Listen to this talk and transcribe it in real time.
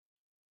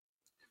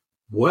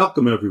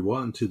Welcome,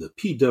 everyone, to the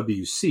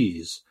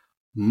PWC's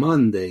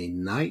Monday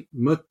Night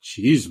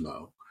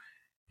Machismo.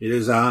 It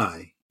is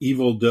I,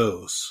 Evil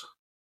Dose,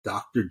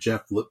 Dr.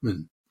 Jeff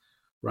Lippman,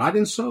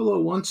 riding solo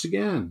once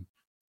again.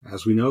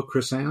 As we know,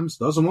 Chris Hams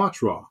doesn't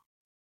watch Raw.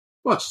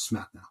 Watches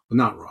SmackDown, but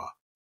not Raw.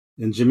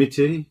 And Jimmy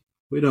T,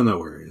 we don't know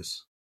where he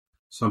is.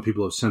 Some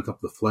people have sent up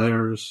the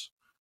flares.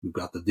 We've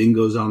got the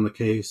dingoes on the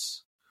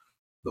case.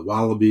 The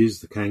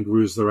wallabies, the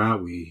kangaroos, they're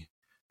out. We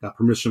got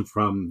permission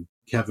from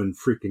Kevin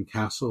freaking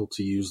Castle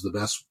to use the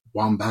best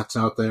wombats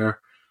out there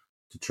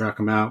to track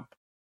them out.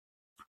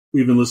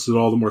 We even listed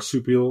all the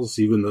marsupials,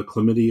 even the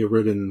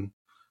chlamydia-ridden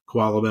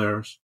koala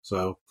bears.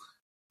 So,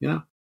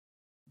 any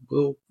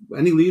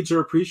leads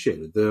are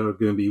appreciated. There are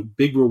going to be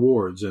big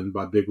rewards, and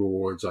by big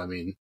rewards, I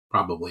mean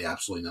probably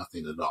absolutely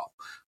nothing at all.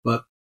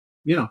 But,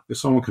 if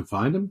someone can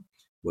find them,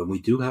 when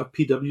we do have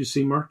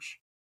PWC merch,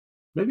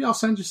 maybe I'll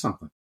send you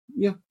something.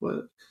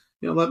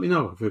 Let me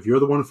know. If you're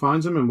the one who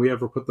finds them and we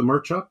ever put the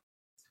merch up,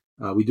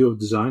 we do have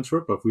designs for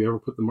it, but if we ever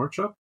put the merch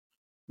up,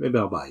 maybe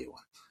I'll buy you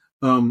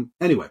one.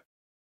 Anyway,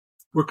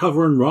 we're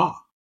covering Raw,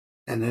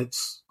 and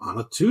it's on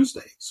a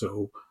Tuesday.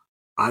 So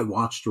I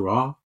watched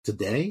Raw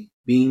today,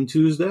 being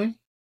Tuesday,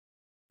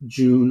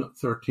 June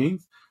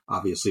 13th.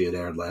 Obviously, it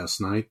aired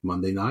last night,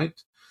 Monday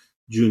night,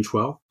 June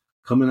 12th,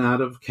 coming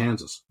out of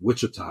Kansas,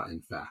 Wichita,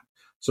 in fact.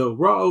 So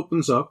Raw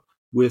opens up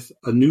with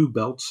a new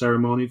belt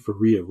ceremony for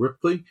Rhea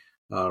Ripley.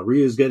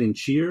 Rhea is getting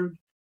cheered.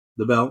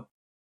 The belt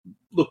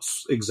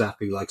looks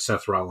exactly like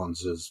Seth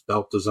Rollins'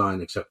 belt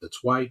design, except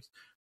it's white.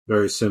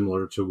 Very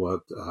similar to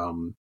what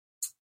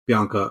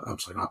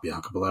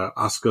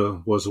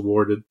Asuka was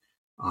awarded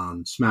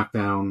on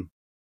SmackDown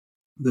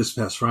this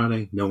past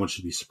Friday. No one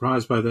should be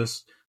surprised by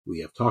this. We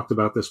have talked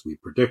about this. We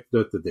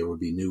predicted it, that there would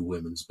be new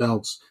women's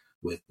belts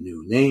with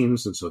new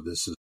names. And so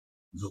this is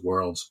the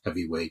World's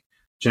Heavyweight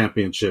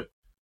Championship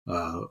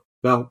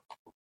belt.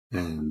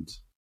 And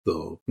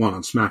the one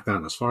on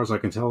SmackDown, as far as I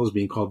can tell, is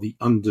being called the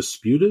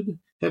Undisputed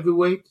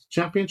Heavyweight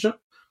Championship.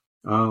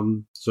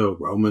 So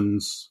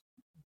Roman's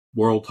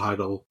world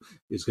title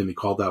is going to be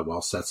called that,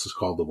 while Seth's is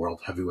called the World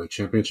Heavyweight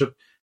Championship.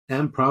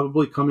 And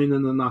probably coming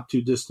in the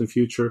not-too-distant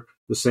future,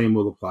 the same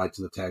will apply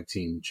to the Tag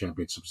Team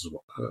Championships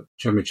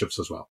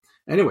as well.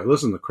 Anyway,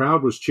 listen, the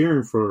crowd was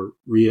cheering for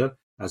Rhea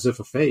as if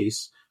a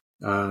face.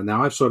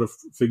 Now, I've sort of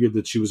figured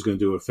that she was going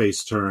to do a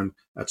face turn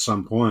at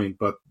some point,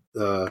 but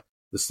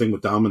this thing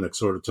with Dominic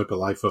sort of took a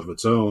life of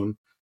its own,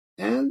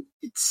 and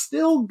it's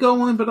still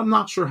going, but I'm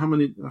not sure how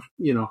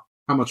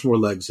much more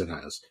legs it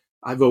has.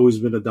 I've always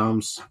been a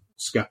Dom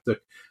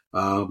skeptic.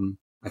 I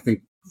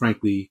think,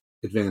 frankly,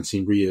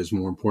 advancing Rhea is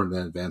more important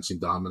than advancing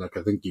Dominic.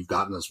 I think you've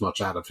gotten as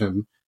much out of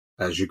him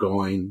as you're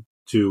going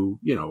to,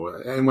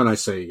 and when I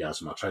say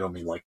as much, I don't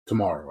mean like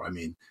tomorrow. I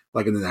mean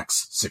like in the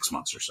next 6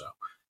 months or so.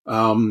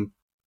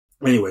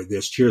 Anyway,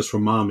 there's cheers for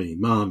mommy,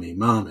 mommy,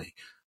 mommy.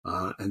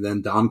 And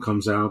then Dom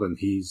comes out and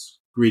he's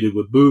greeted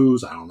with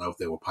boos. I don't know if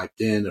they were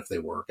piped in, if they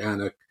were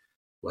organic,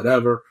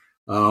 whatever.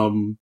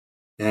 And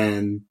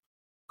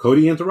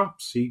Cody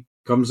interrupts. He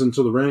comes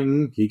into the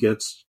ring. He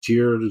gets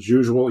cheered as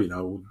usual.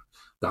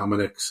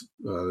 Dominic's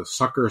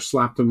sucker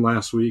slapped him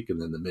last week,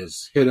 and then The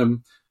Miz hit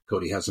him.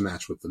 Cody has a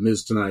match with The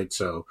Miz tonight,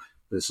 so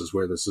this is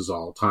where this is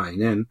all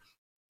tying in.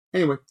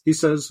 Anyway, he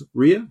says,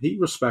 Rhea, he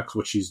respects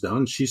what she's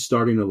done. She's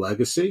starting a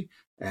legacy,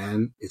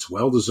 and it's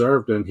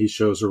well-deserved, and he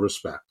shows her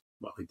respect.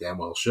 Well, he damn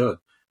well should.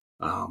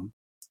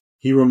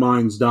 He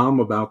reminds Dom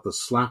about the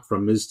slap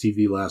from Miz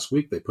TV last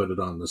week. They put it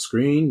on the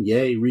screen.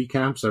 Yay,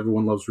 recaps.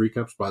 Everyone loves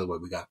recaps. By the way,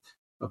 we got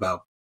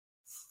about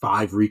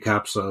 5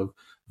 recaps of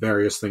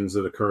various things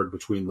that occurred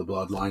between the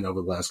Bloodline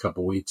over the last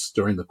couple of weeks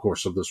during the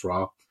course of this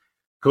Raw.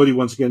 Cody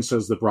once again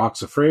says that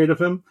Brock's afraid of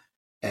him,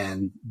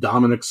 and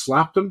Dominic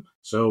slapped him,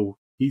 so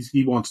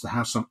he wants to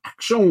have some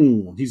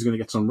action. He's going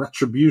to get some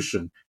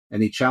retribution,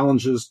 and he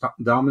challenges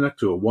Dominic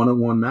to a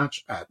one-on-one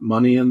match at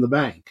Money in the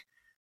Bank.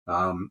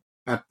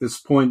 At this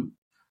point,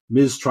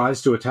 Miz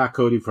tries to attack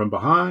Cody from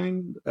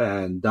behind,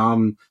 and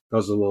Dom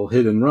does a little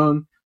hit and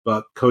run,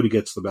 but Cody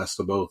gets the best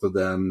of both of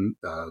them.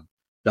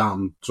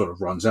 Dom sort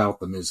of runs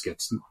out. The Miz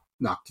gets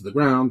knocked to the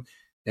ground,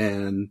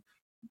 and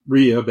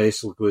Rhea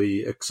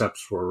basically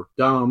accepts for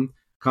Dom.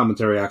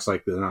 Commentary acts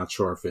like they're not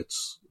sure if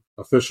it's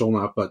official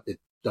or not, but it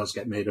does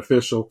get made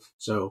official.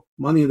 So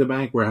Money in the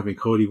Bank, we're having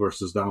Cody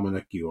versus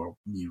Dominic. You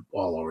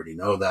all already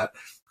know that,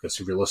 because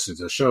if you're listening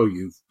to the show,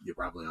 you're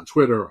probably on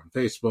Twitter or on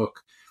Facebook,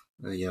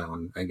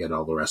 and get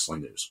all the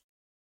wrestling news.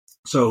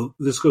 So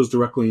this goes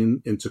directly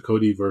into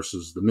Cody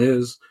versus The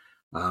Miz.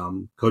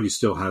 Cody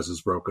still has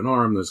his broken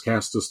arm. His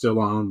cast is still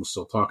on. We're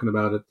still talking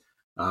about it.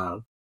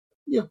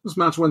 This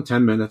match went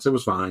 10 minutes. It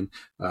was fine.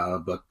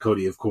 But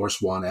Cody, of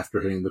course, won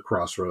after hitting the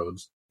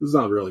crossroads. There's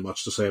not really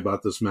much to say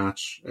about this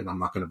match, and I'm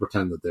not going to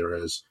pretend that there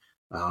is.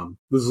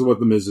 This is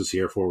what The Miz is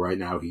here for right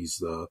now.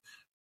 He's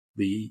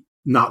the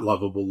not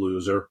lovable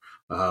loser.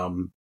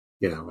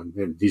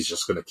 And he's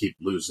just going to keep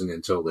losing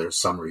until there's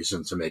some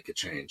reason to make a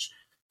change.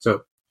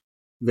 So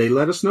they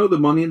let us know the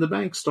Money in the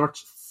Bank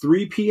starts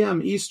 3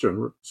 p.m.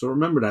 Eastern. So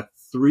remember that,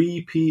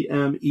 3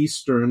 p.m.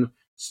 Eastern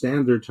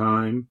Standard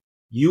Time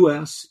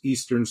U.S.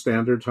 Eastern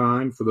Standard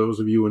Time. For those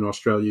of you in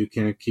Australia, you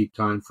can't keep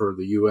time for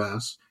the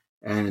U.S.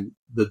 And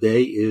the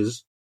day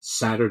is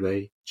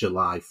Saturday,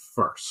 July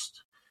 1st.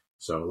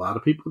 So a lot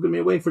of people are going to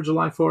be away for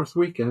July 4th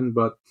weekend,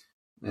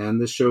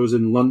 and this show's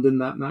in London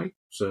that night.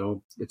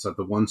 So it's at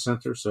the One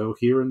Center. So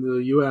here in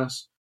the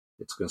U.S.,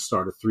 it's going to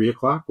start at 3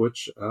 o'clock,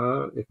 which,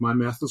 if my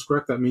math is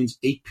correct, that means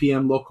 8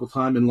 p.m. local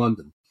time in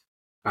London.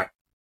 All right.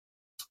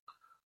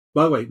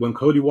 By the way, when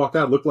Cody walked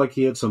out, it looked like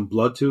he had some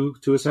blood to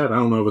his head. I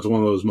don't know if it's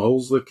one of those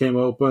moles that came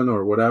open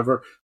or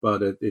whatever,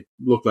 but it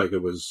looked like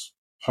it was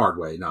hard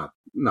way, not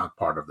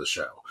part of the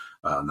show,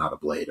 not a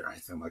blade or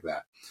anything like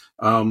that.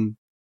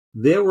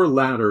 There were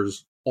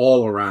ladders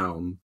all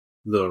around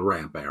the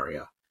ramp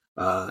area.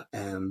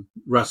 And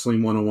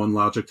Wrestling 101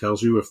 logic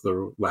tells you if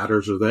the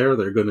ladders are there,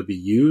 they're going to be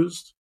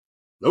used.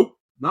 Nope,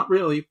 not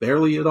really,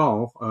 barely at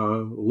all. A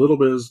little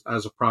bit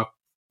as a prop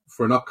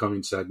for an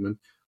upcoming segment,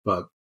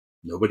 but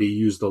nobody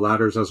used the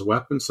ladders as a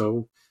weapon,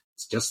 so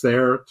it's just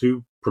there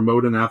to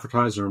promote and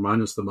advertise and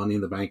remind us the Money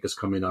in the Bank is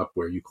coming up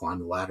where you climb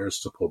the ladders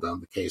to pull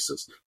down the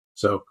cases.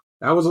 So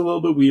that was a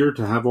little bit weird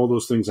to have all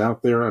those things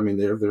out there. I mean,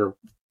 there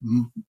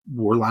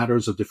were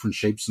ladders of different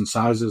shapes and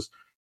sizes.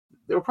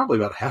 There were probably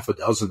about half a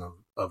dozen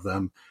of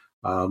them,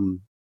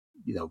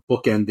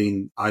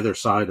 bookending either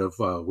side of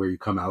where you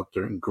come out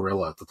during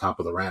Gorilla at the top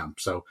of the ramp.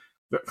 So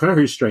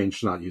very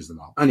strange to not use them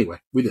all. Anyway,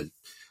 we didn't.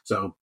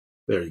 So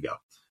there you go.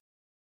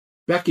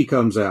 Becky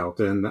comes out,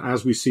 and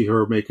as we see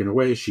her making her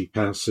way, she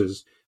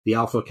passes the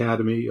Alpha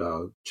Academy.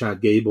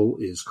 Chad Gable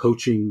is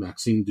coaching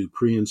Maxime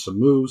Dupree in some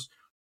moves.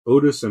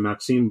 Otis and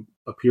Maxime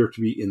appear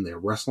to be in their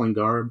wrestling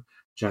garb.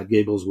 Chad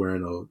Gable's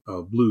wearing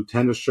a blue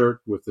tennis shirt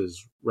with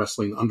his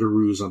wrestling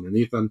underoos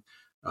underneath him,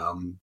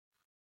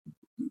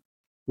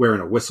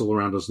 wearing a whistle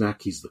around his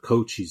neck. He's the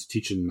coach. He's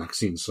teaching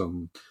Maxime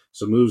some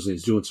moves, and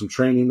he's doing some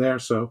training there.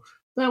 So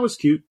that was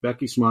cute.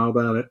 Becky smiled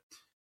at it.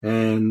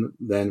 And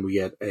then we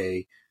get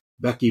a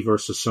Becky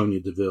versus Sonya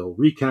Deville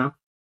recap.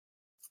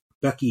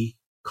 Becky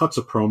cuts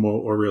a promo,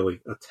 or really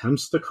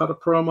attempts to cut a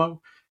promo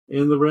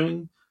in the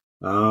ring.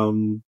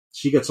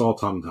 She gets all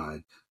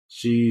tongue-tied.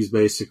 She's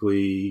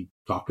basically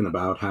talking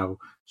about how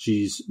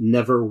she's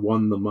never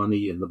won the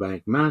Money in the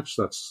Bank match.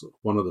 That's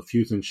one of the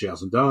few things she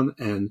hasn't done.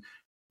 And,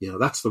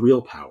 that's the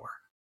real power.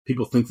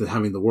 People think that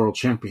having the world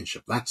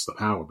championship, that's the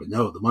power. But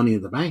no, the Money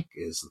in the Bank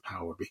is the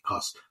power,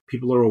 because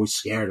people are always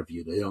scared of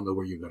you. They don't know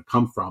where you're going to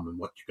come from and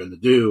what you're going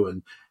to do.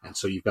 And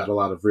so you've got a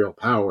lot of real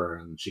power.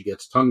 And she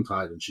gets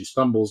tongue-tied and she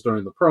stumbles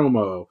during the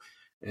promo.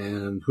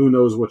 And who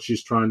knows what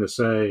she's trying to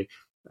say,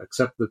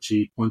 except that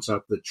she points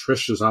out that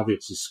Trish is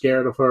obviously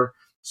scared of her.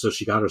 So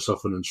she got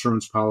herself an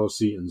insurance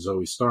policy in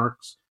Zoe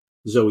Starks.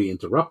 Zoe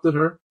interrupted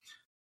her,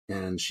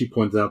 and she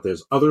pointed out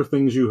there's other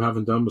things you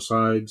haven't done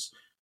besides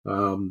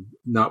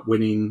not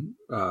winning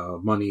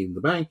Money in the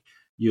Bank.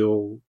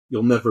 You'll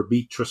never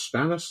beat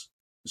Trish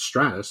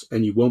Stratus,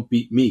 and you won't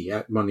beat me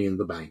at Money in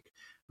the Bank.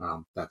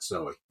 That's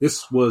Zoe.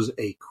 This was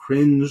a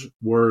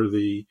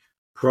cringe-worthy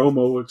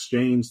promo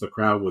exchange. The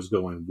crowd was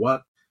going,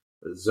 what?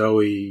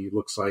 Zoe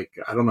looks like,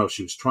 I don't know if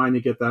she was trying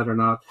to get that or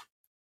not.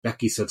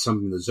 Becky said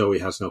something that Zoe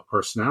has no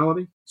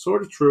personality.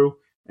 Sort of true.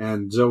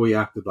 And Zoe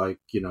acted like,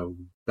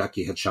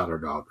 Becky had shot her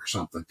dog or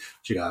something.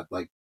 She got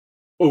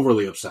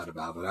overly upset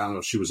about it. I don't know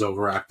if she was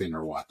overacting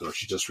or what, or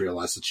she just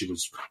realized that she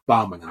was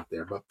bombing out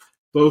there, but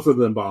both of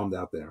them bombed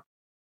out there.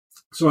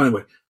 So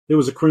anyway, there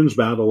was a cringe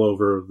battle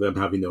over them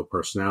having no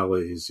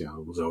personalities.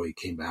 Zoe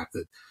came back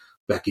that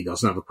Becky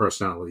doesn't have a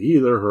personality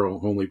either. Her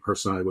only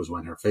personality was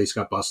when her face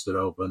got busted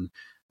open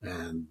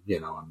and,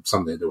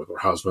 something to do with her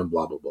husband,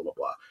 blah, blah, blah, blah,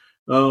 blah.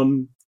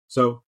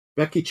 So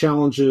Becky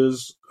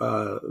challenges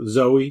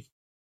Zoe,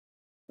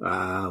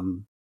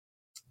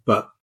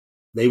 but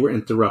they were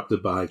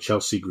interrupted by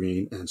Chelsea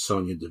Green and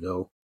Sonya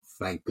Deville.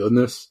 Thank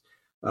goodness.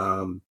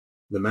 The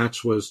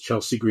match was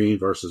Chelsea Green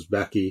versus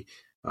Becky.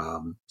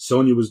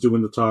 Sonya was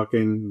doing the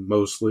talking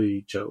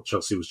mostly.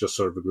 Chelsea was just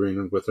sort of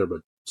agreeing with her,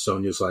 but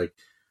Sonya's like,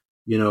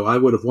 I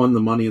would have won the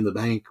Money in the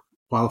Bank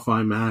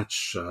qualifying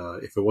match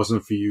if it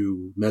wasn't for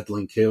you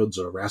meddling kids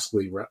or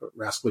rascally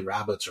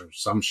rabbits or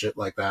some shit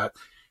like that.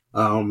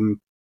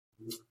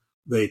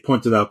 They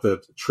pointed out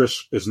that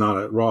Trish is not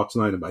at Raw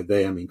tonight, and by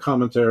they I mean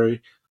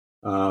commentary.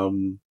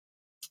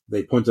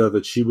 They pointed out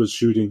that she was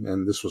shooting,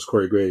 and this was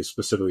Corey Graves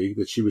specifically,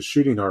 that she was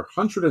shooting her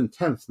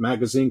 110th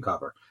magazine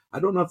cover. I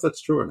don't know if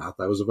that's true or not.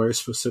 That was a very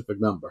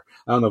specific number.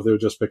 I don't know if they were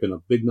just picking a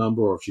big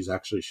number or if she's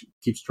actually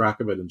keeps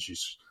track of it and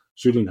she's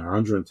shooting her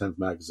 110th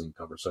magazine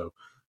cover. So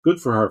good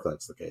for her if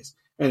that's the case.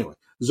 Anyway,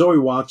 Zoe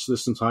watched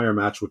this entire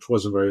match, which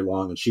wasn't very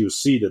long, and she was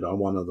seated on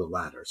one of the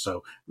ladders.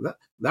 So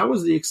that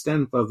was the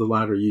extent of the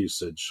ladder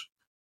usage,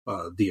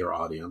 dear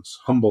audience,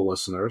 humble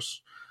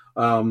listeners.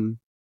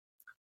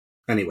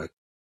 Anyway,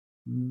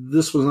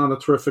 this was not a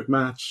terrific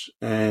match,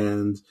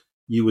 and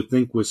you would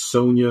think with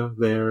Sonya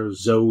there,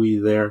 Zoe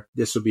there,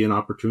 this would be an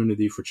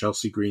opportunity for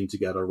Chelsea Green to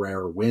get a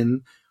rare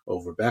win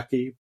over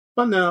Becky.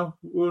 But no,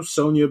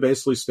 Sonya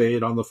basically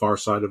stayed on the far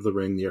side of the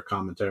ring near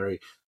commentary.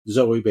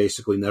 Zoe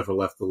basically never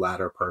left the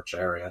ladder perch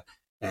area.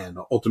 And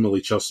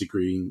ultimately Chelsea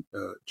Green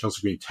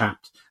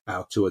tapped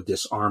out to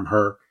disarm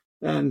her,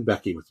 and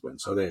Becky with the win.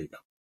 So there you go.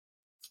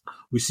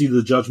 We see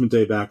the Judgment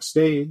Day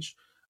backstage,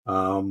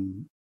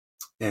 and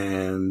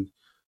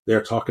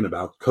they're talking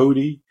about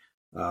Cody.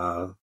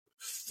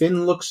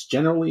 Finn looks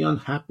generally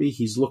unhappy.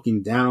 He's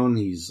looking down.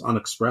 He's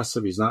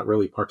unexpressive. He's not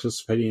really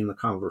participating in the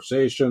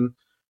conversation.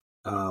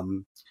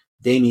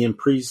 Damian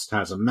Priest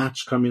has a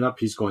match coming up.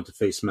 He's going to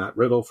face Matt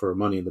Riddle for a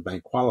Money in the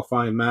Bank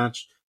qualifying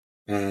match.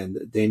 And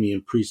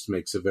Damian Priest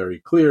makes it very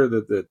clear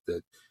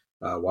that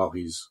while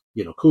he's,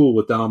 cool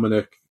with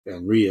Dominic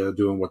and Rhea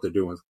doing what they're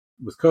doing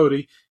with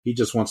Cody, he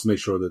just wants to make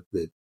sure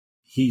that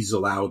he's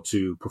allowed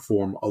to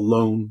perform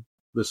alone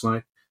this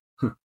night.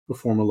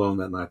 Perform alone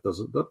that night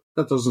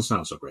that doesn't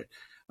sound so great.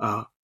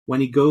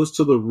 When he goes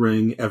to the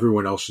ring,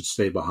 everyone else should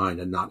stay behind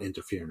and not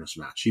interfere in this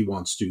match. He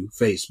wants to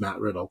face Matt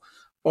Riddle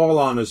all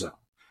on his own.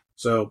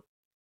 So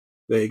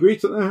they agree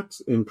to that.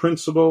 In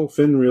principle,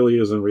 Finn really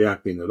isn't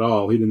reacting at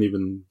all. He didn't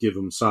even give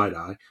him side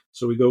eye.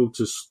 So we go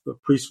to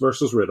Priest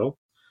versus Riddle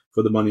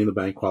for the Money in the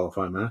Bank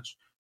qualifying match.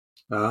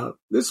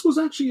 This was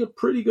actually a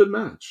pretty good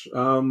match.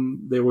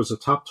 There was a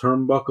top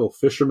turnbuckle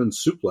fisherman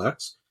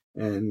suplex,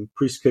 and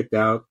Priest kicked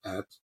out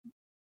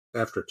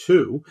after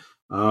 2.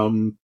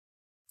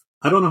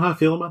 I don't know how I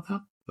feel about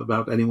that,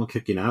 about anyone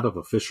kicking out of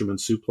a fisherman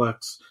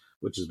suplex,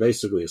 which is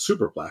basically a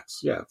superplex.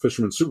 Yeah,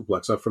 fisherman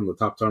superplex up from the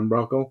top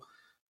turnbuckle.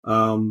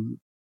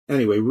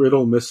 Anyway,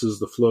 Riddle misses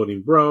the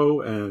floating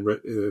bro, and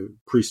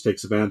Priest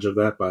takes advantage of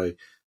that by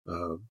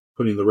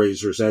putting the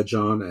Razor's Edge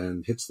on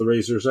and hits the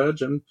Razor's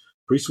Edge, and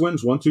Priest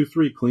wins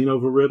 1-2-3 clean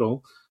over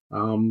Riddle.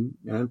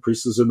 And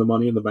Priest is in the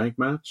Money in the Bank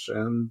match,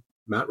 and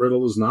Matt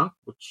Riddle is not,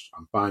 which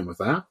I'm fine with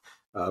that.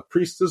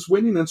 Priest is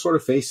winning in sort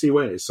of facey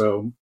ways.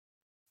 So,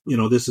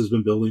 this has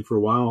been building for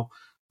a while.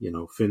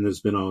 Finn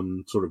has been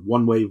on sort of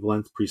one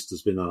wavelength. Priest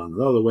has been on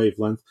another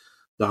wavelength.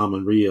 Dom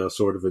and Rhea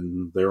sort of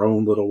in their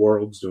own little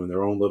worlds, doing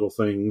their own little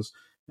things.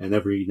 And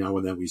every now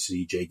and then we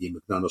see J.D.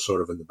 McDonough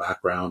sort of in the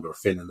background, or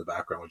Finn in the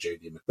background with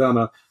J.D.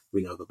 McDonough.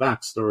 We know the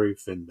backstory.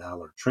 Finn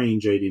Balor trained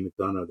J.D.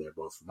 McDonough. They're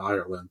both from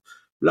Ireland.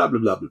 Blah, blah,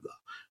 blah, blah,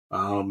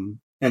 blah.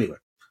 Anyway,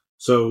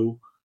 so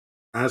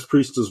as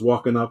Priest is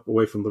walking up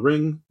away from the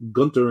ring,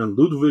 Gunther and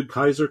Ludwig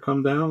Kaiser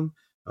come down.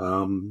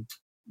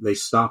 They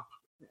stop,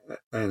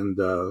 and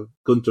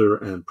Gunther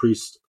and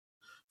Priest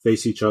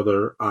face each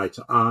other eye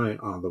to eye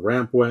on the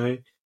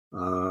rampway,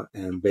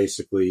 and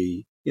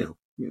basically, they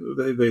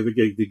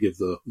give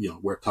the,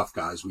 we're tough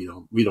guys. We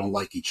don't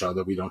like each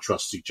other. We don't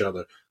trust each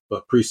other.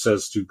 But Priest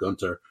says to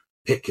Gunther,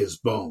 pick his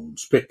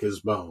bones.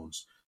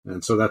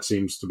 And so that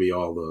seems to be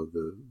all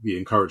the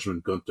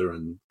encouragement Gunther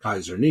and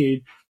Kaiser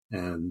need.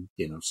 And,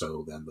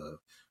 so then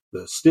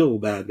the still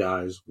bad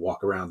guys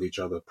walk around each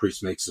other.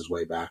 Priest makes his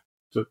way back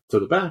to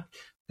the back,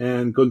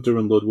 and Gunther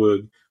and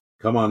Ludwig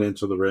come on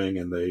into the ring,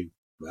 and they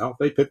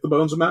pick the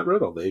bones of Matt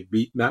Riddle. They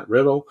beat Matt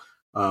Riddle.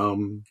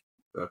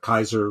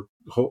 Kaiser,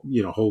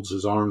 holds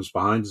his arms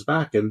behind his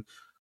back, and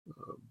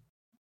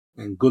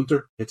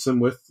Gunther hits him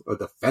with a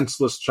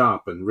defenseless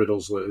chop, and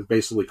Riddle's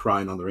basically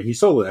crying on the ring. He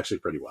sold it actually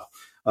pretty well.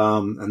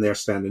 And they're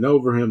standing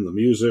over him. The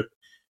music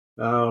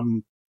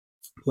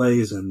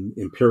plays, and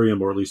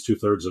Imperium, or at least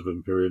 2/3 of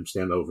Imperium,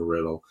 stand over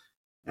Riddle.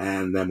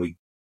 And then we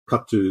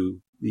cut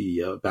to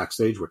the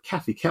backstage where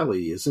Kathy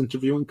Kelly is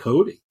interviewing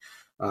Cody.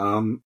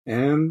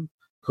 And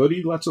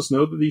Cody lets us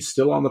know that he's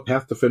still on the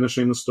path to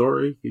finishing the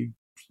story. He's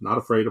not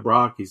afraid of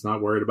Brock. He's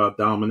not worried about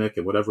Dominic,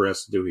 and whatever he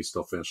has to do, he's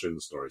still finishing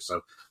the story.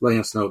 So letting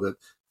us know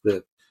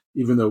that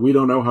even though we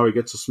don't know how he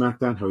gets to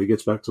SmackDown, how he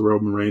gets back to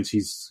Roman Reigns,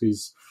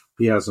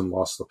 he hasn't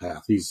lost the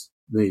path.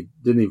 They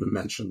didn't even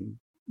mention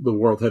the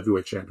World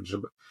Heavyweight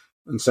Championship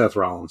and Seth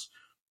Rollins.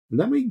 And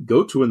then we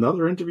go to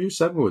another interview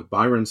segment with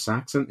Byron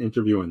Saxon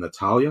interviewing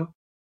Natalya.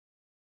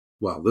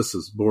 Well, this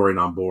is boring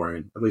on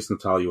boring. At least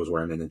Natalya was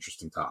wearing an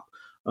interesting top.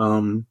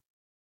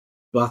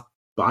 But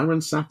Byron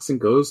Saxon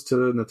goes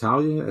to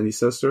Natalya and he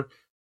says to her,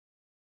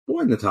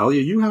 boy,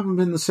 Natalya, you haven't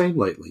been the same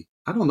lately.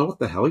 I don't know what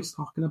the hell he's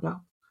talking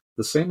about.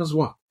 The same as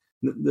what?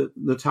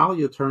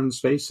 Natalya turns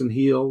face and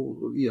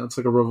heel. It's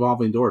like a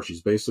revolving door.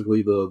 She's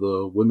basically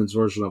the women's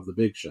version of the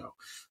Big Show.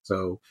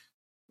 So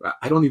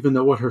I don't even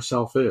know what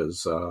herself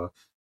is. The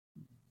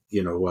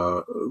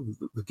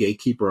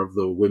gatekeeper of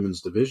the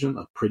women's division,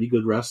 a pretty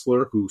good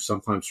wrestler who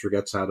sometimes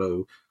forgets how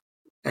to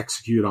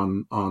execute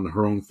on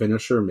her own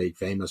finisher, made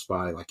famous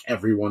by like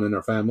everyone in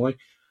her family.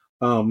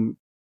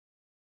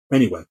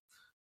 Anyway,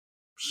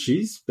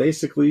 she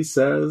basically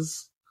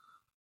says,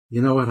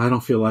 you know what, I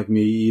don't feel like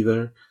me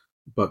either,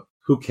 but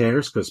who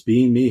cares, because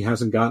being me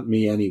hasn't gotten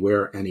me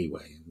anywhere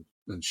anyway.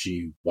 And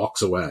she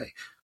walks away.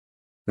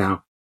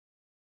 Now,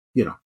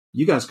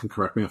 you guys can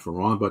correct me if I'm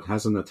wrong, but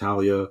hasn't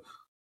Natalya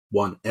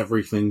won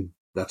everything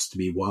that's to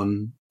be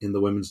won in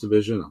the women's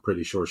division? I'm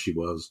pretty sure she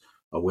was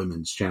a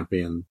women's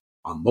champion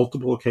on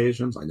multiple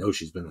occasions. I know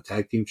she's been a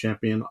tag team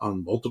champion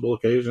on multiple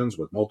occasions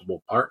with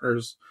multiple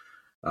partners.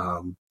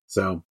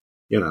 So,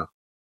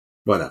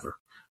 whatever.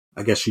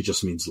 I guess she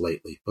just means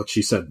lately, but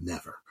she said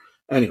never.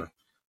 Anyway,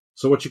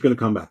 so what's she going to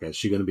come back as? Is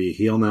she going to be a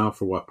heel now?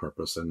 For what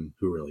purpose? And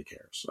who really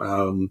cares?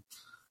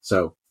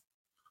 So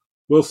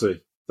we'll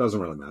see. Doesn't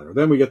really matter.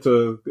 Then we get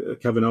to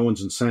Kevin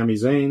Owens and Sami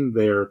Zayn.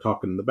 They're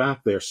talking in the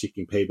back. They're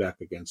seeking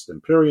payback against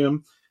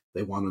Imperium.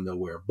 They want to know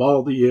where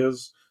Baldy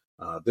is.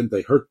 Didn't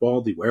they hurt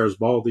Baldy? Where's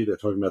Baldy? They're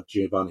talking about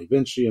Giovanni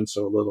Vinci. And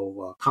so a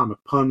little comic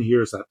pun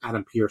here is that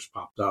Adam Pearce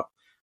popped up.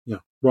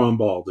 Wrong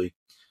Baldy.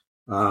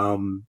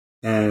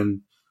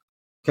 And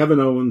Kevin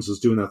Owens is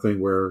doing that thing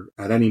where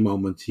at any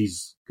moment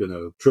he's going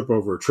to trip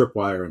over a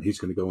tripwire and he's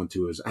going to go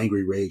into his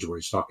angry rage where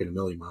he's talking a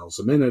million miles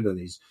a minute and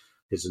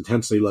his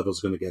intensity level is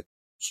going to get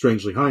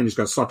strangely high and he's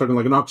going to start talking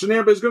like an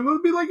auctioneer, but he's going to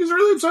be like he's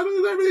really upset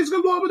and everything's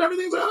going to blow up and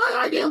everything's like,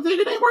 I can't think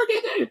it ain't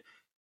working.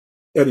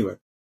 Anyway,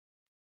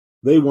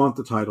 they want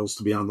the titles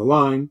to be on the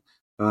line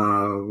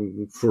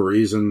for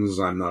reasons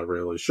I'm not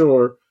really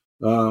sure.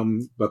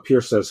 But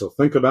Pierce says he'll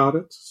think about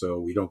it, so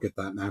we don't get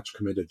that match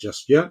committed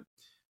just yet.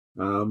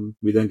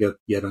 We then get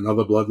yet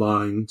another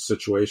Bloodline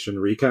situation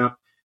recap.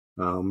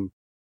 And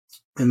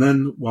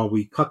then while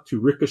we cut to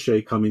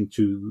Ricochet coming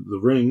to the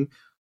ring,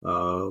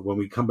 when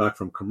we come back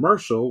from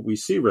commercial, we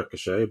see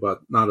Ricochet, but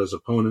not as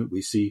opponent.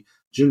 We see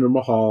Jinder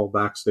Mahal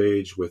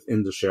backstage with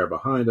Indus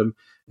behind him,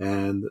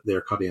 and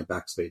they're cutting a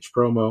backstage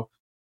promo.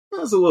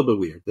 That's a little bit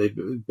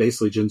weird.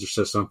 Basically, Jinder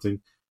says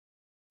something,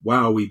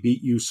 wow, we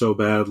beat you so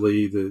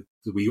badly that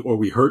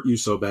we hurt you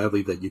so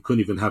badly that you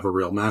couldn't even have a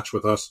real match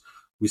with us.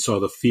 We saw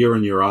the fear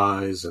in your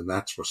eyes, and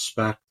that's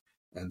respect.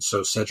 And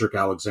so Cedric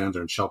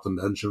Alexander and Shelton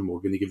Benjamin, we're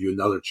going to give you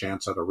another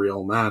chance at a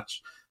real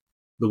match.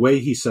 The way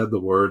he said the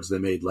words, they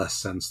made less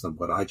sense than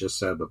what I just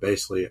said. But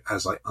basically,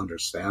 as I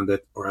understand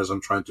it, or as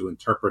I'm trying to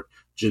interpret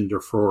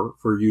Jinder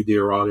for you,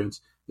 dear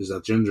audience, is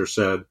that Jinder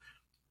said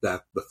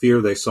that the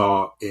fear they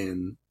saw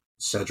in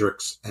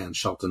Cedric's and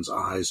Shelton's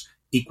eyes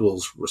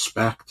equals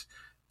respect.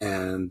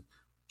 And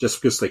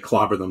just because they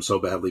clobber them so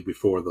badly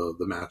before the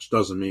match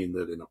doesn't mean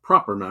that in a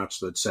proper match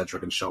that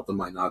Cedric and Shelton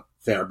might not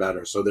fare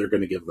better. So they're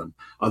going to give them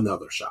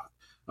another shot.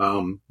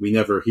 We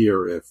never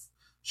hear if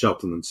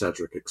Shelton and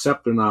Cedric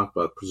accept or not,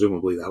 but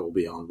presumably that will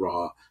be on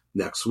Raw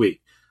next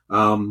week.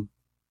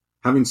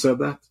 Having said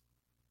that,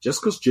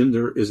 just because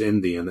Jinder is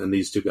Indian and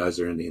these two guys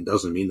are Indian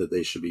doesn't mean that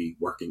they should be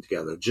working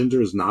together.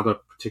 Jinder is not a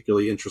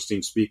particularly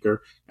interesting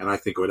speaker, and I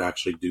think it would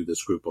actually do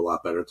this group a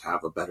lot better to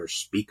have a better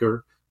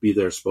speaker be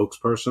their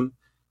spokesperson.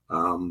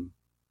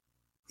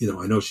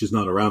 I know she's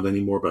not around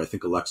anymore, but I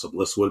think Alexa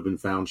Bliss would have been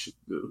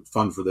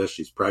fun for this.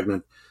 She's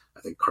pregnant.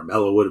 I think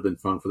Carmella would have been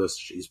fun for this.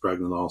 She's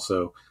pregnant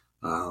also.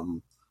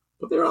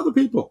 But there are other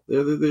people.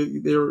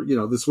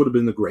 This would have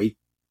been a great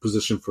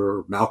position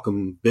for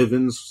Malcolm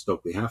Bivens,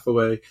 Stokely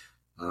Hathaway.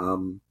 I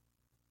don't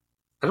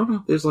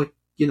know. There's a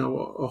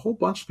whole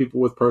bunch of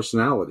people with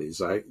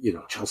personalities.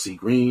 Chelsea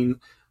Green,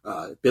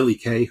 Billie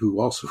Kay,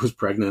 who also was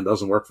pregnant and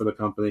doesn't work for the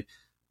company.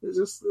 There's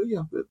just,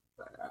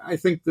 I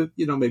think that,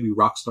 maybe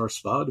Rockstar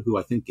Spud, who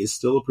I think is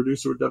still a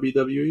producer at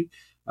WWE,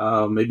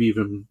 maybe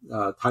even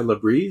Tyler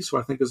Breeze, who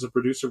I think is a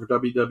producer for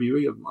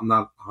WWE. I'm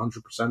not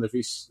 100%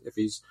 if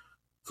he's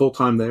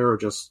full-time there or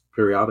just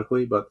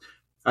periodically, but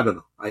I don't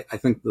know. I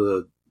think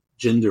the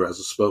Jinder as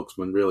a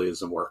spokesman really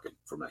isn't working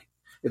for me.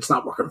 It's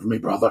not working for me,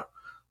 brother.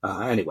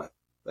 Anyway,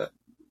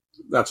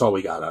 that's all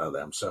we got out of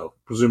them. So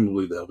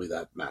presumably there'll be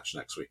that match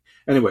next week.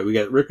 Anyway, we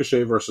get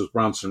Ricochet versus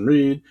Bronson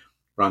Reed.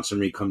 Bronson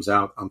Reed comes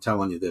out. I'm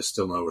telling you, there's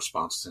still no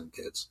response to him,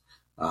 kids.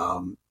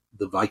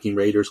 The Viking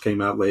Raiders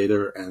came out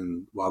later,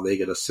 and while they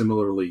get a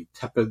similarly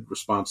tepid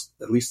response,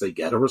 at least they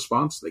get a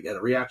response. They get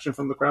a reaction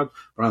from the crowd.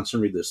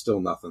 Bronson Reed, there's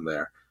still nothing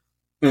there.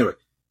 Anyway,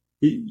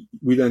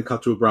 we then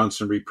cut to a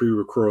Bronson Reed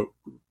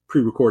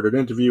pre-recorded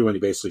interview, and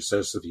he basically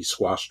says that he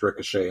squashed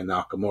Ricochet and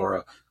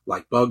Nakamura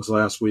like bugs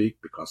last week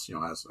because,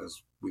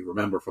 as we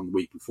remember from the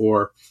week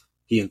before,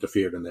 he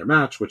interfered in their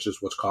match, which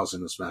is what's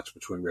causing this match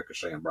between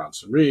Ricochet and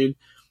Bronson Reed.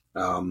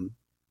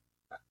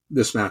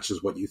 This match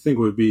is what you think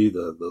would be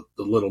the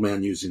little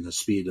man using his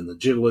speed and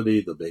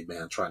agility, the big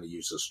man trying to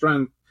use his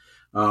strength.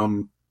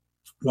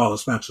 While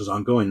this match is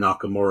ongoing,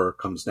 Nakamura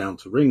comes down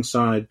to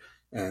ringside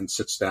and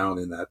sits down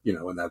in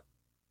that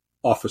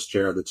office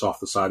chair that's off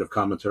the side of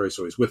commentary.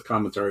 So he's with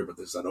commentary, but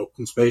there's that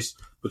open space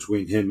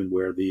between him and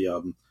where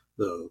the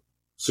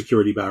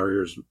security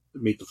barriers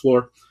meet the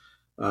floor.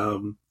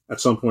 At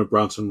some point,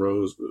 Bronson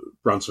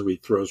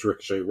Reed throws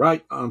Ricochet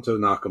right onto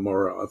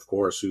Nakamura, of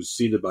course, who's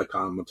seated by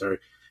commentary.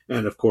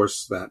 And, of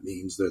course, that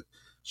means that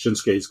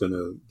Shinsuke is going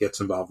to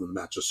get involved in the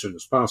match as soon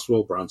as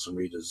possible. Bronson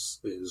Reed is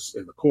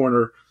in the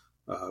corner.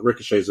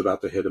 Ricochet is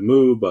about to hit a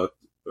move, but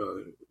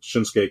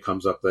Shinsuke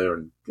comes up there,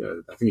 and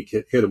I think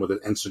he hit him with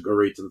an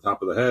enziguri to the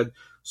top of the head.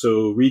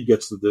 So Reed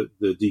gets the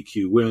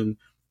DQ win.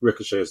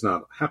 Ricochet is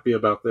not happy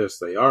about this.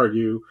 They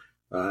argue,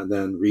 and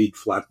then Reed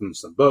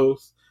flattens them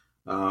both.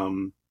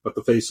 But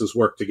the faces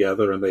work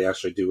together, and they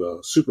actually do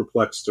a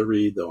superplex to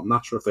Reed, though I'm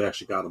not sure if they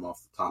actually got him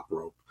off the top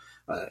rope,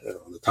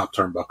 on the top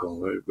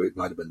turnbuckle. It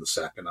might have been the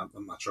second.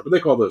 I'm not sure. But they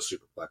call those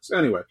superplex.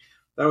 Anyway,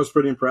 that was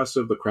pretty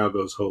impressive. The crowd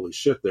goes, holy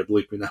shit. They're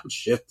bleeping out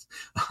shit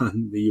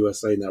on the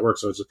USA Network.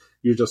 So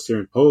you're just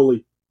hearing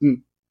holy,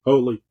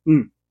 holy,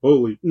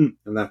 holy, and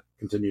that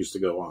continues to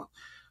go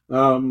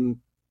on.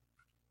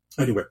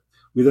 Anyway,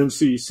 We then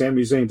see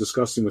Sami Zayn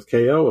discussing with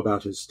KO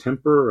about his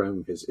temper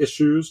and his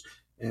issues,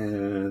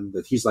 and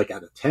that he's like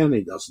at a 10.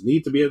 He doesn't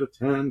need to be at a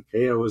 10.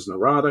 KO is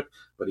neurotic,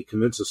 but he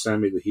convinces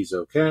Sami that he's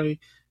okay. And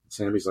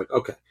Sami's like,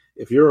 okay,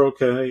 if you're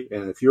okay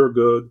and if you're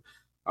good,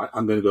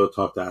 I'm going to go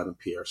talk to Adam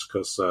Pearce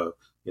because,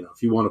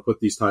 if you want to put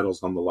these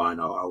titles on the line,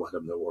 I'll let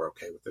him know we're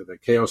okay with it.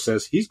 And KO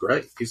says he's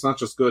great. He's not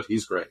just good,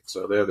 he's great.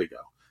 So there they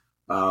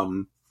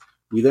go.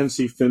 We then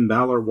see Finn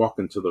Balor walk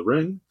into the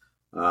ring.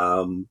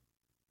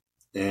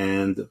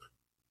 And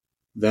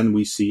then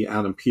we see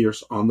Adam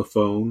Pearce on the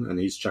phone, and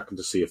he's checking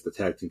to see if the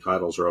tag team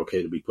titles are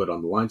okay to be put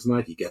on the line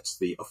tonight. He gets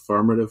the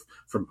affirmative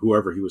from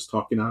whoever he was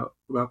talking about,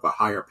 the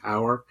higher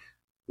power.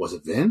 Was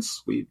it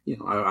Vince?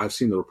 I've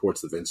seen the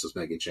reports that Vince is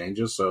making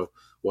changes. So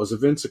was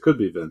it Vince? It could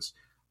be Vince.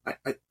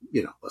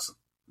 Listen,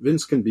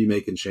 Vince can be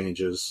making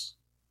changes.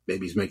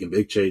 Maybe he's making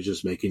big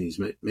changes.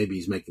 Maybe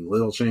he's making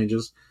little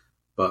changes.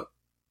 But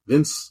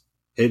Vince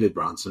hated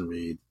Bronson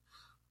Reed.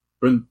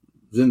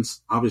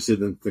 Vince obviously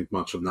didn't think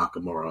much of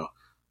Nakamura.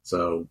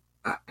 So,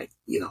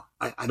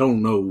 I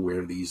don't know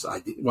where these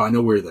ideas, I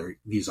know where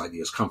these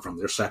ideas come from.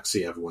 They're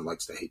sexy. Everyone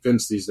likes to hate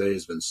Vince these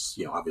days. Vince,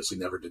 obviously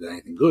never did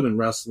anything good in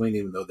wrestling,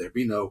 even though there'd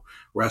be no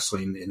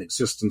wrestling in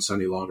existence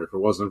any longer if it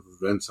wasn't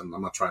for Vince. And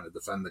I'm not trying to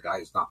defend the guy.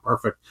 He's not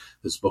perfect.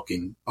 His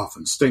booking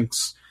often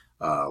stinks.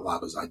 A lot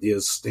of his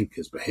ideas stink.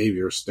 His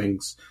behavior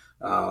stinks.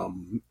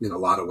 In a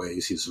lot of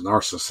ways, he's a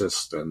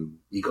narcissist and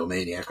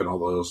egomaniac and all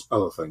those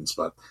other things.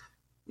 But,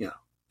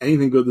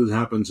 anything good that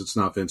happens, it's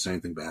not Vince.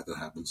 Anything bad that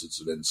happens, it's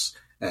Vince.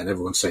 And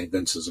everyone's saying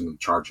Vince is in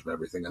charge of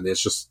everything. And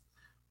there's just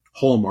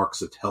hallmarks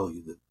that tell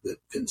you that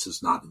Vince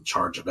is not in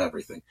charge of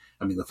everything.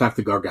 I mean, the fact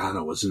that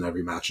Gargano was in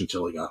every match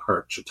until he got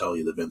hurt should tell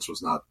you that Vince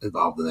was not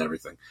involved in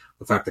everything.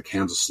 The fact that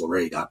Candice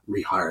LeRae got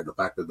rehired, the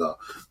fact that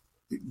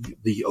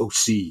the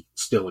OC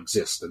still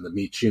exists and the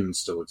Michin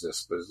still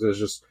exists. There's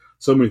just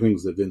so many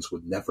things that Vince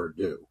would never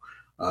do.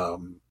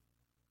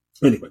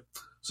 Anyway,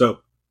 so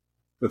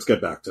let's get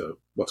back to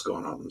what's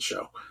going on in the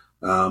show.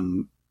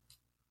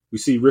 We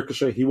see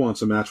Ricochet. He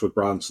wants a match with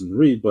Bronson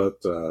Reed,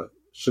 but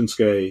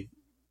Shinsuke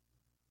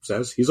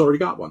says he's already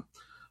got one.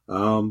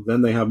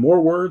 Then they have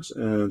more words,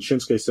 and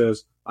Shinsuke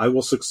says, I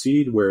will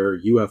succeed where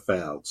you have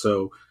failed.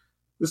 So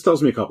this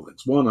tells me a couple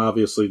things. One,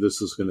 obviously,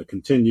 this is going to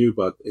continue,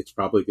 but it's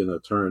probably going to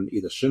turn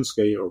either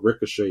Shinsuke or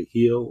Ricochet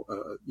heel,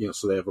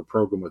 so they have a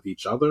program with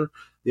each other.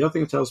 The other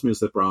thing it tells me is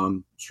that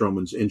Braun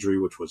Strowman's injury,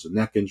 which was a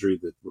neck injury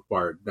that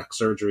required neck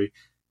surgery,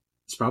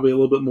 it's probably a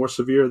little bit more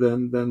severe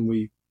than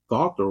we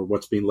thought or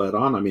what's being led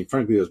on. I mean,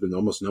 frankly, there's been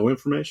almost no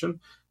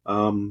information.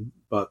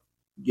 But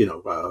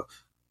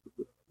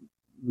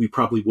we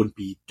probably wouldn't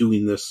be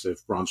doing this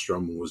if Braun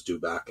Strowman was due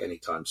back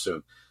anytime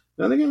soon.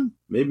 Then again,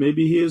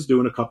 maybe he is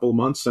doing a couple of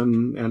months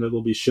and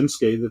it'll be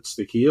Shinsuke that's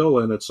the heel.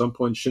 And at some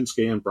point,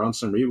 Shinsuke and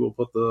Bronson Reed will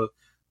put the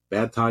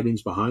bad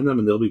tidings behind them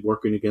and they'll be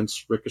working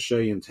against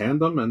Ricochet in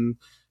tandem. And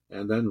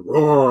then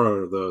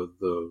roar,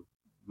 the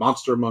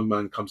monster among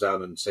men comes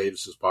out and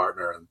saves his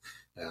partner,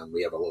 and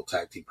we have a little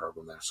tag team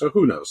program there. So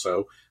who knows?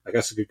 So I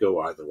guess it could go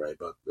either way,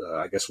 but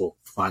I guess we'll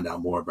find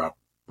out more about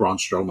Braun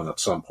Strowman at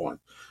some point.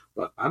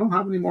 But I don't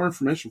have any more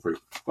information for you.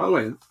 By the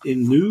way,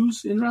 in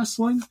news in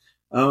wrestling,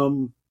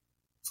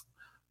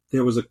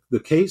 there was the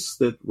case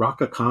that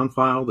Raka Khan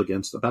filed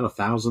against about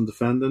 1,000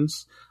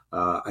 defendants.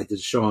 I did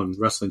a show on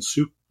Wrestling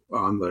Soup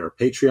on their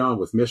Patreon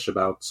with Mish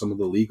about some of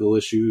the legal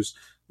issues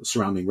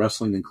surrounding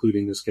wrestling,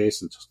 including this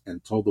case,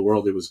 and told the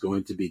world it was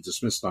going to be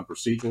dismissed on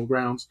procedural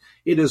grounds.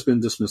 It has been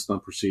dismissed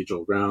on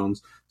procedural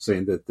grounds,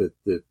 saying that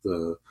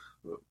the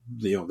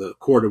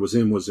court it was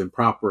in was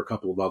improper, a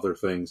couple of other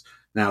things.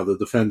 Now the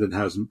defendant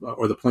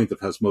the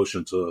plaintiff has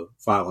motion to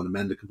file an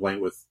amended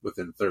complaint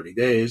within 30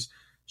 days.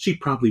 She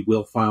probably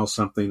will file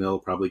something. It'll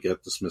probably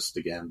get dismissed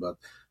again. But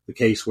the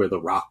case where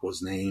The Rock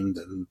was named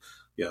and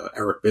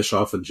Eric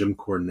Bischoff and Jim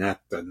Cornette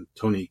and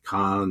Tony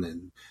Khan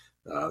and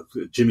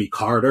Jimmy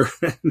Carter.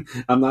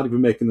 I'm not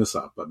even making this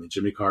up. I mean,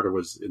 Jimmy Carter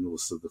was in the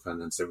list of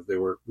defendants.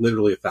 There were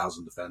literally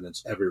 1,000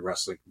 defendants, every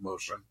wrestling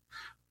promotion,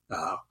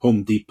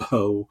 Home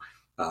Depot,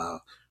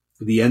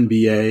 the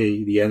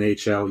NBA, the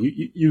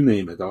NHL, you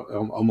name it.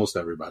 Almost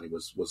everybody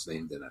was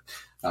named in it.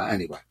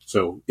 Anyway,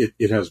 so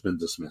it has been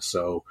dismissed.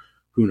 So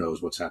who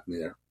knows what's happening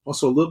there.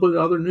 Also, a little bit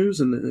of other news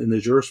in the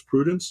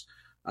jurisprudence.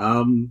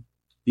 BJ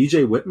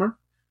Whitmer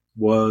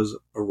was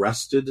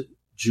arrested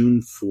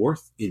June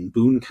 4th in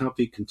Boone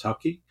County,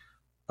 Kentucky,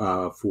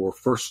 for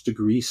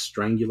first-degree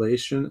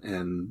strangulation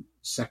and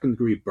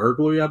second-degree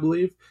burglary, I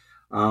believe.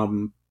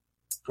 I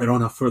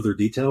don't have further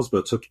details, but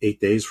it took 8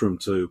 days for him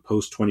to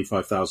post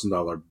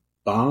 $25,000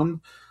 bond.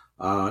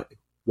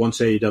 Once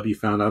AEW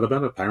found out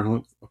about it,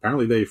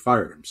 apparently they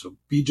fired him. So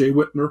BJ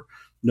Whitmer,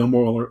 no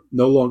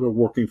longer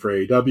working for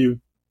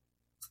AEW.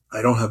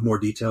 I don't have more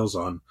details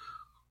on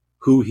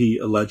who he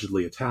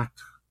allegedly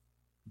attacked,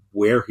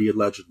 where he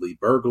allegedly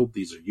burgled.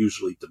 These are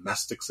usually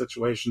domestic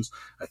situations.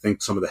 I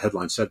think some of the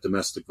headlines said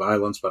domestic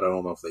violence, but I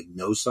don't know if they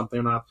know something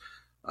or not.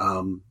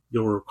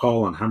 You'll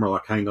recall on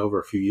Hammerlock Hangover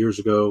a few years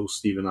ago,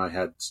 Steve and I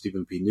had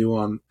Stephen P. New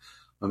on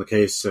the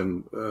case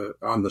and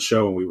on the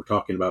show, and we were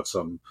talking about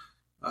some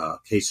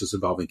cases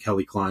involving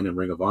Kelly Klein and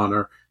Ring of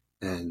Honor.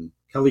 And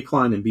Kelly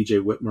Klein and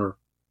BJ Whitmer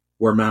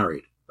were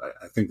married.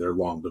 I think they're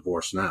long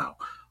divorced now.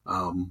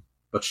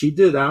 But she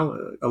did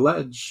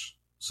allege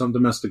some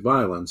domestic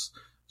violence.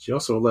 She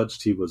also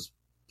alleged he was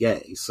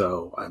gay.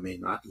 So, I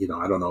mean, I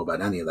don't know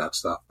about any of that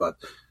stuff. But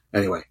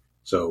anyway,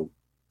 so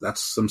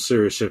that's some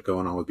serious shit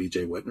going on with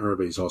BJ Whitmer,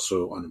 but he's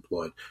also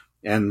unemployed.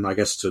 And I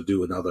guess to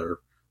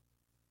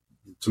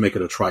make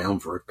it a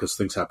triumvirate, because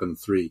things happen in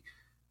three,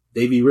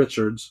 Davey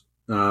Richards,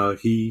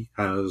 he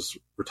has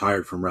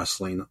retired from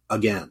wrestling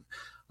again.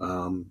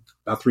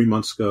 About 3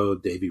 months ago,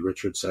 Davey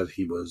Richards said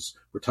he was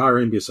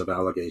retiring because of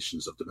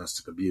allegations of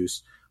domestic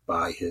abuse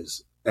by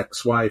his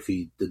ex-wife.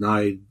 He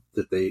denied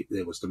that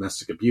there was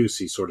domestic abuse.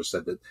 He sort of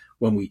said that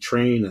when we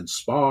train and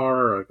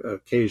spar,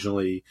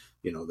 occasionally,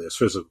 there's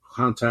physical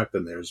contact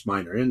and there's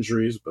minor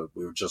injuries, but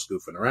we were just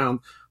goofing around.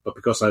 But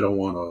because I don't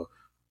want to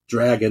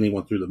drag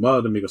anyone through the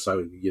mud, and because I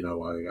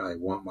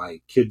want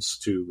my kids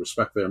to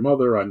respect their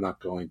mother, I'm not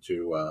going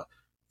to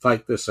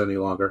fight this any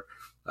longer.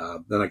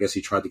 Then I guess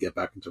he tried to get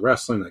back into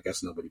wrestling. I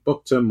guess nobody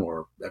booked him,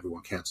 or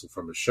everyone canceled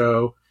from his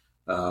show.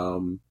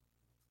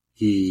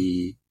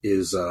 He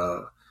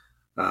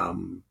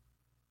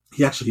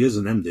actually is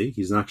an MD.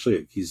 He's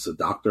a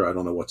doctor. I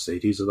don't know what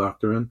state he's a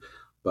doctor in.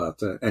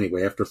 But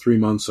anyway, after 3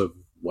 months of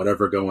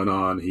whatever going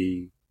on,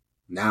 he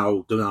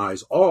now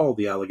denies all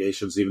the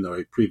allegations, even though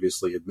he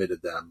previously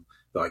admitted them.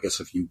 Though I guess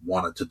if you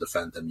wanted to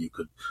defend him, you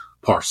could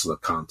parse the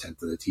content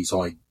that he's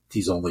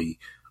only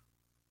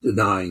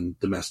denying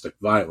domestic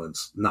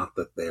violence, not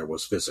that there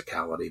was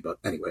physicality. But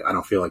anyway, I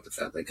don't feel like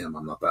defending him.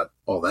 I'm not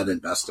all that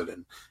invested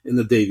in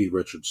the Davey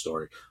Richards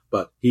story.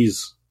 But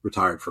he's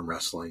retired from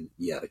wrestling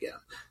yet again.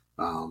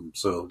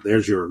 So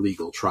there's your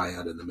legal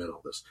triad in the middle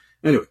of this.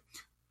 Anyway,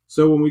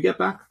 so when we get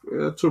back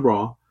to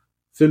Raw,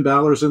 Finn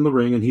Balor's in the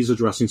ring and he's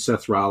addressing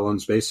Seth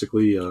Rollins,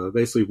 basically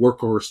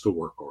workhorse to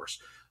workhorse.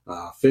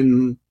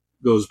 Finn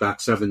goes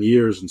back 7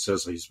 years and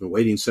says he's been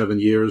waiting 7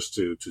 years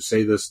to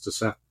say this to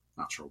Seth.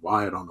 Not sure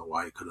why. I don't know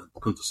why he couldn't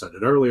have said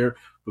it earlier,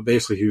 but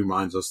basically he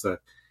reminds us that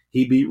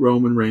he beat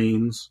Roman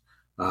Reigns.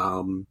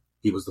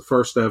 He was the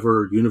first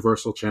ever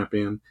Universal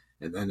Champion.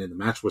 And then in the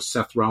match with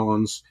Seth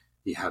Rollins,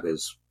 he had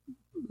his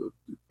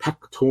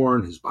pec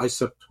torn, his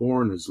bicep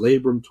torn, his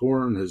labrum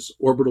torn, his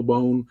orbital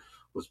bone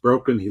was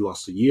broken. He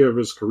lost a year of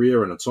his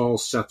career, and it's all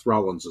Seth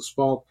Rollins'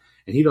 fault.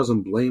 And he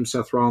doesn't blame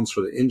Seth Rollins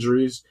for the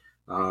injuries.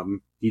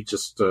 He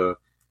just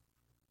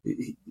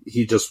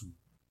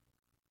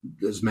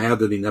is mad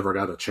that he never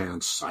got a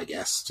chance, I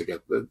guess, to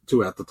get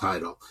at the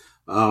title.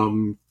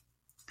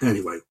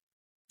 Anyway,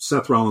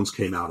 Seth Rollins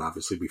came out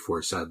obviously before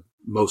he said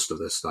most of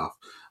this stuff,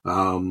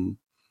 and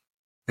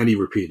he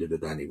repeated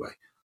it anyway.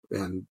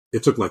 And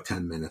it took like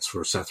 10 minutes for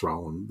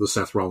the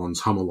Seth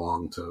Rollins hum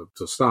along to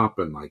stop.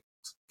 And I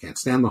can't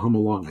stand the hum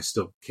along. I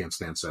still can't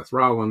stand Seth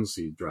Rollins.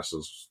 He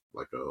dresses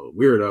like a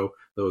weirdo.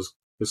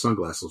 His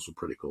sunglasses were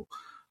pretty cool.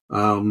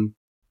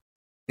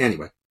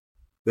 Anyway,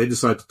 they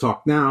decide to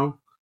talk now.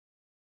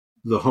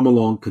 The hum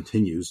along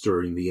continues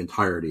during the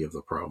entirety of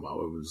the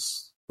promo. It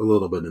was a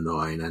little bit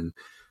annoying, and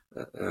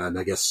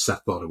I guess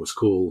Seth thought it was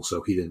cool,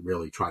 so he didn't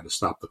really try to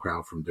stop the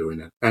crowd from doing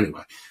it.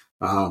 Anyway,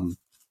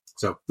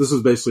 so this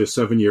is basically a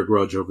 7-year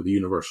grudge over the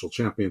Universal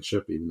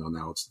Championship, even though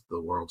now it's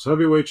the World's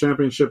Heavyweight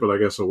Championship, but I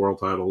guess a world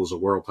title is a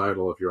world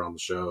title if you're on the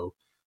show.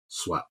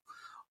 Swell.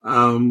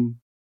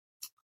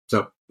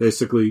 So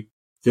basically,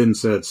 Finn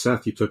said,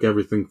 Seth, you took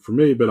everything from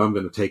me, but I'm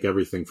going to take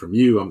everything from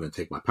you. I'm going to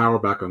take my power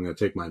back. I'm going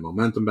to take my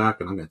momentum back,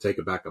 and I'm going to take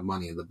it back at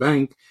Money in the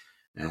Bank.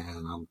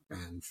 And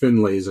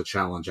Finn lays a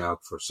challenge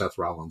out for Seth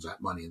Rollins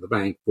at Money in the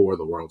Bank for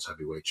the World's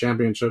Heavyweight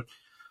Championship.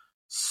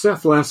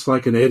 Seth laughs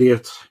like an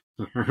idiot.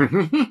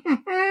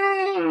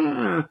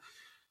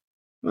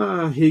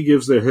 He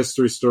gives their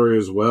history story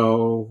as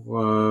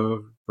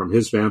well, from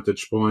his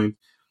vantage point.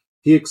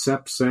 He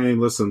accepts saying,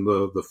 listen,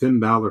 the Finn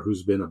Balor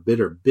who's been a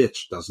bitter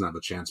bitch doesn't have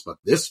a chance, but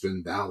this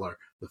Finn Balor,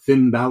 the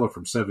Finn Balor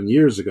from 7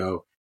 years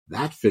ago,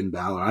 that Finn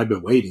Balor, I've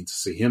been waiting to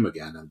see him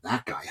again, and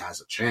that guy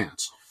has a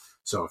chance.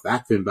 So if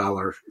that Finn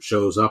Balor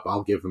shows up,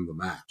 I'll give him the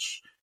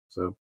match.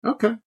 So,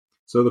 okay.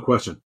 So the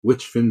question,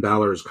 which Finn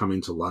Balor is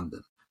coming to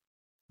London?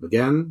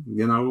 Again,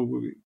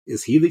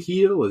 is he the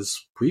heel?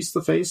 Is Priest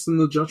the face in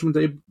the Judgment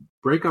Day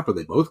breakup? Are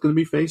they both going to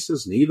be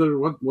faces? Neither?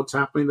 What's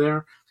happening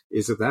there?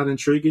 Is it that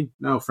intriguing?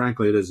 No,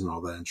 frankly, it isn't all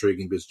that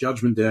intriguing because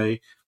Judgment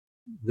Day,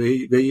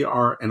 they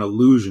are an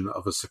illusion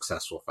of a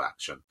successful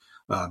faction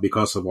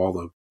because of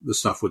all the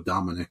stuff with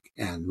Dominic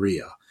and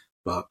Rhea.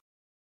 But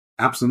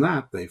absent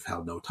that, they've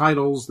held no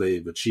titles.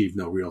 They've achieved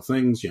no real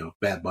things.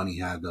 Bad Bunny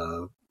had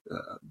the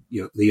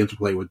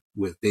interplay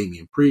with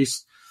Damian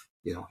Priest.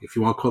 If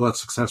you want to call that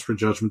success for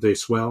Judgment Day,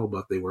 swell,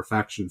 but they were a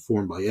faction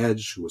formed by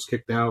Edge, who was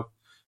kicked out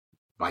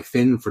by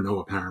Finn for no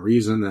apparent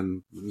reason.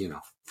 And,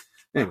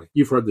 anyway,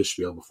 you've heard this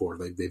spiel before.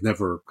 They've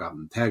never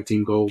gotten tag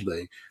team gold.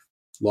 They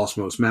lost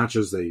most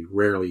matches. They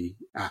rarely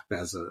act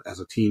as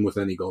a team with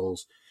any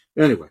goals.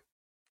 Anyway,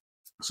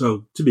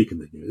 so to be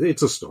continued.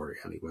 It's a story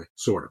anyway,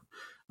 sort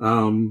of.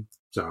 All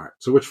right.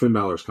 So which Finn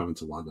Balor is coming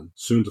to London?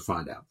 Soon to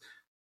find out.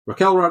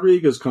 Raquel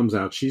Rodriguez comes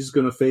out. She's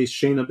going to face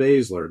Shayna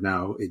Baszler.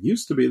 Now, it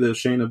used to be that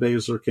Shayna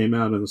Baszler came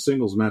out in a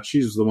singles match.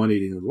 She's the one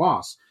eating the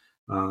loss.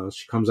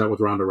 She comes out with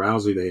Ronda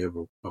Rousey. They,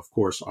 of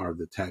course, are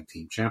the tag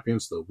team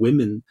champions, the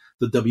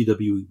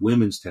WWE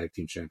Women's Tag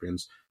Team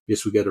Champions.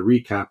 Yes, we get a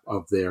recap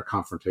of their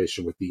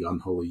confrontation with the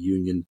Unholy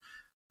Union,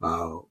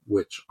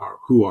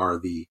 who are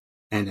the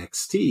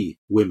NXT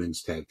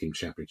Women's Tag Team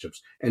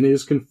Championships. And it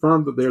is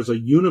confirmed that there's a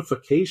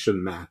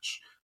unification match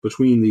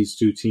between these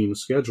two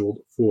teams scheduled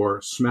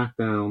for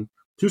SmackDown,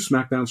 2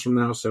 SmackDowns from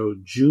now. So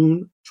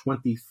June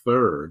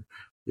 23rd,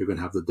 you're going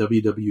to have the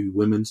WWE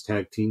Women's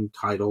Tag Team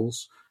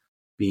titles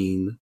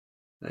being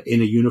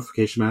in a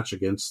unification match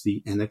against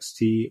the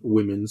NXT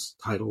Women's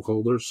title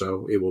holders.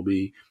 So it will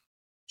be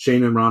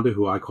Shayna and Ronda,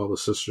 who I call the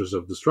Sisters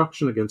of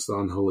Destruction, against the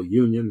Unholy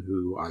Union,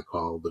 who I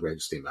call the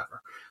greatest team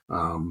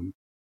ever.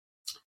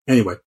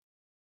 Anyway,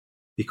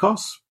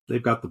 because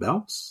they've got the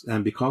belts,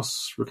 and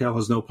because Raquel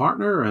has no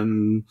partner,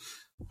 and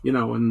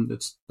and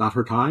it's not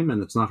her time,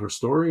 and it's not her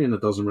story, and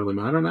it doesn't really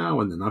matter now,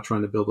 and they're not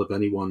trying to build up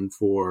anyone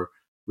for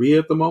Rhea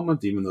at the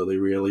moment, even though they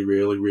really,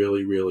 really,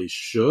 really, really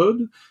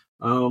should.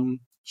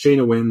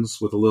 Shayna wins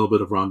with a little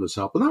bit of Ronda's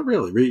help, but not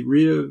really.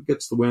 Rhea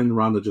gets the win.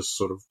 Ronda just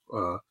sort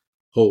of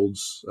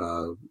holds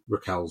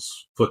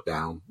Raquel's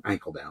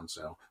ankle down,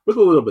 so with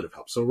a little bit of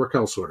help. So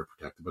Raquel's sort of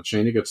protected, but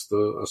Shayna gets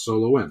a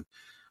solo win,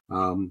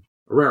 a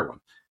rare one.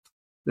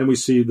 Then we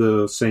see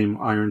the same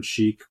Iron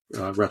Sheik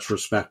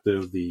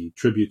retrospective, the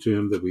tribute to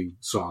him that we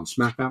saw on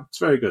SmackDown. It's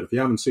very good. If you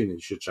haven't seen it, you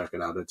should check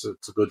it out. It's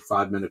a good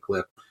 5-minute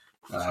clip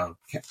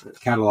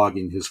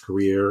cataloging his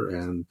career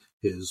and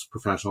his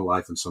professional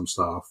life and some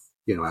stuff,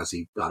 as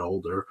he got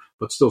older,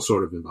 but still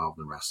sort of involved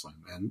in wrestling.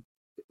 And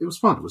it was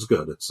fun. It was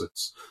good.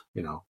 It's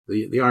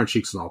the Iron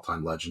Sheik's an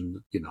all-time legend.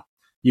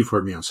 You've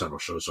heard me on several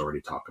shows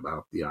already talk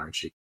about the Iron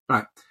Sheik. All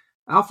right.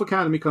 Alpha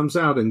Academy comes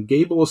out, and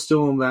Gable is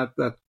still in that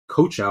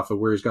coach outfit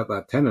where he's got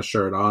that tennis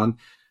shirt on.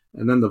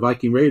 And then the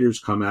Viking Raiders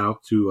come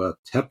out to a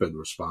tepid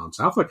response.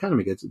 Alpha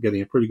Academy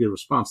getting a pretty good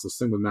response. This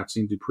thing with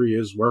Maxine Dupree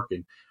is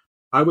working.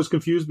 I was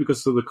confused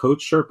because of the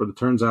coach shirt, but it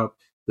turns out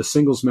the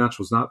singles match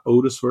was not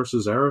Otis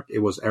versus Eric. It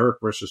was Eric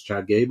versus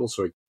Chad Gable.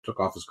 So he took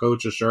off his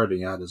coach's shirt and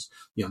he had his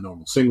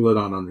normal singlet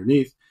on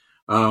underneath.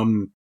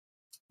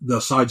 The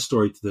side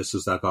story to this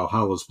is that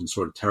Valhalla's been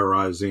sort of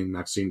terrorizing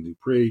Maxine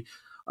Dupree.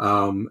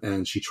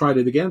 And she tried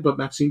it again, but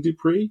Maxine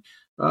Dupree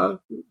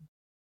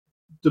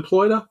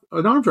deployed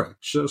an arm drag.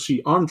 So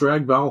she arm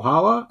dragged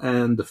Valhalla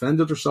and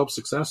defended herself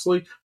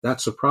successfully. That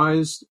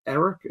surprised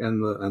Eric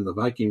and the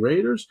Viking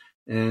Raiders.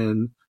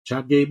 And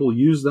Chad Gable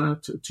used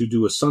that to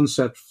do a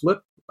sunset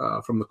flip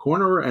from the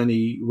corner, and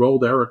he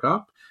rolled Eric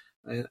up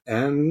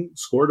and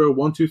scored a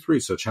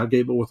 1-2-3. So Chad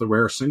Gable with a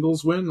rare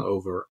singles win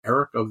over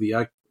Eric of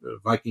the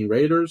Viking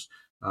Raiders.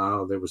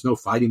 There was no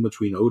fighting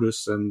between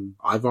Otis and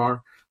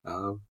Ivar.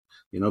 The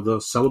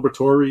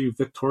celebratory,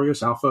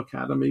 victorious Alpha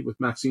Academy with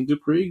Maxine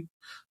Dupree,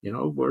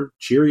 were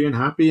cheery and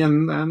happy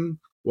and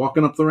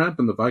walking up the ramp.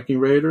 And the Viking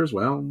Raiders,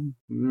 well,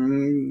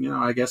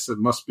 I guess it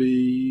must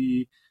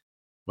be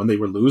when they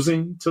were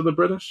losing to the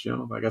British.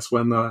 I guess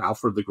when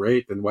Alfred the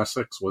Great in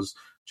Wessex was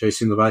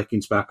chasing the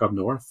Vikings back up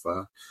north,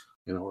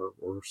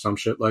 or some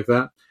shit like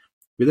that.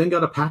 We then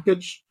got a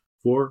package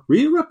for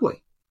Rhea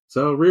Ripley.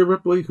 So Rhea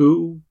Ripley,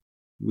 who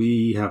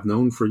we have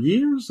known for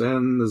years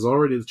and is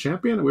already the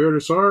champion. We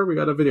already saw her. We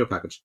got a video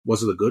package.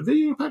 Was it a good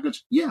video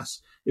package?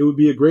 Yes. It would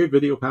be a great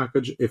video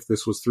package if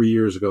this was 3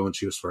 years ago when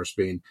she was first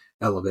being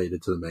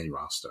elevated to the main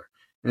roster.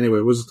 Anyway,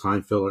 it was a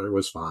time filler. It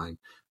was fine.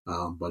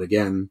 But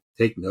again,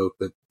 take note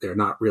that they're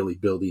not really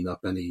building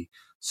up any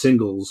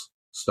singles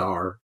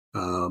star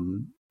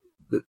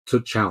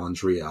to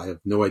challenge Rhea. I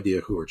have no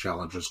idea who her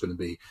challenger is going to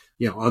be.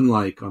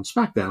 Unlike on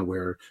SmackDown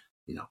where,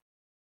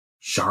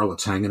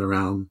 Charlotte's hanging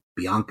around,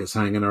 Bianca's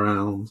hanging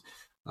around.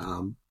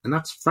 And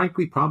that's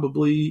frankly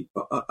probably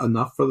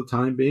enough for the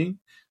time being.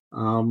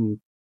 I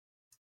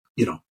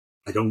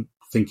don't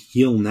think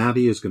heel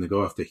Natty is going to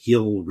go after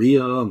heel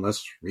Rhea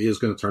unless Rhea's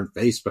going to turn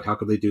face, but how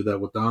could they do that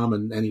with Dom?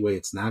 And anyway,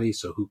 it's Natty,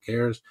 so who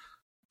cares?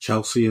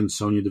 Chelsea and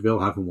Sonya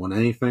Deville haven't won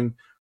anything.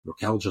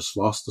 Raquel just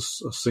lost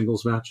a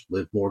singles match.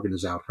 Liv Morgan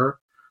is out hurt.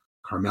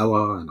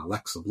 Carmella and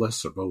Alexa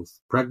Bliss are both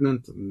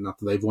pregnant. Not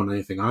that they've won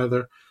anything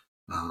either.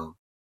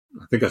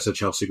 I think I said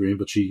Chelsea Green,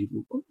 but she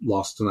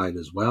lost tonight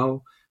as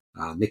well.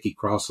 Nikki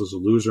Cross is a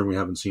loser, and we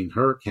haven't seen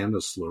her.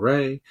 Candice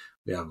LeRae,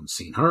 we haven't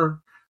seen her.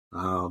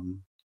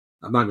 I'm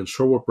not even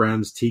sure what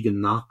brands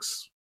Tegan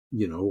Knox,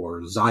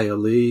 or Xia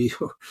Li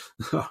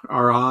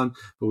are on,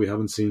 but we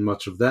haven't seen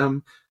much of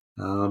them.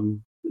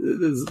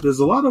 There's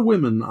a lot of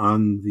women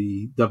on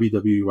the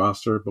WWE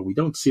roster, but we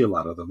don't see a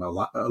lot of them.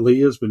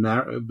 Aaliyah's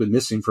been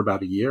missing for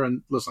about a year,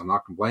 and listen, I'm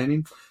not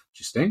complaining.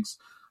 She stinks.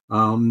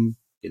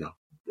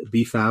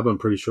 B-Fab, I'm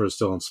pretty sure, is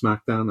still on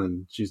SmackDown,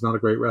 and she's not a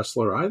great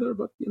wrestler either.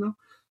 But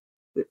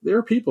there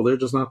are people. They're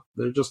just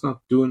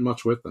not doing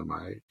much with them.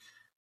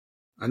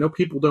 I know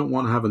people don't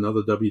want to have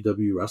another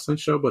WWE wrestling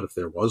show, but if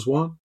there was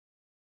one,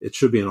 it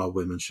should be an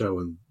all-women show,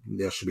 and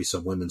there should be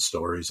some women's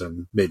stories,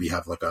 and maybe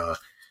have like a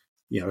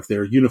if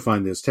they're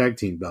unifying those tag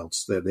team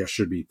belts, there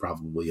should be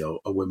probably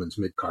a women's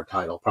mid-card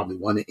title, probably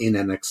one in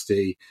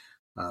NXT,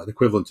 the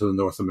equivalent to the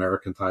North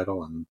American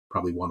title, and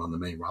probably one on the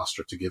main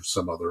roster to give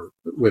some other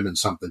women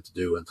something to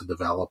do and to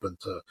develop and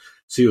to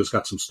see who's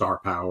got some star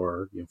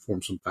power,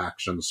 form some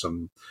factions,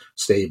 some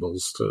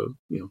stables to,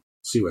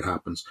 see what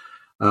happens.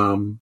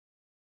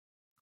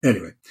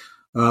 Anyway,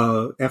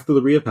 after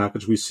the Rhea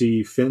package, we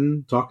see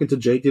Finn talking to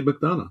JD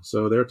McDonough.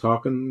 So they're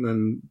talking,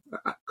 and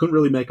I couldn't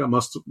really make out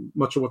much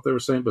of what they were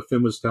saying, but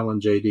Finn was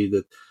telling JD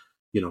that,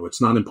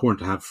 it's not important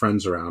to have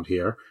friends around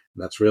here.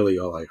 That's really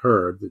all I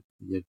heard.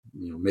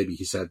 Maybe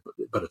he said,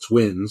 but it's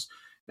wins.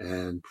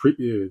 And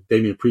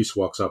Damian Priest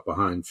walks up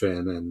behind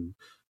Finn, and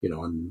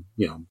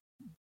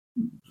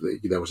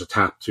there was a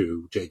tap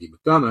to JD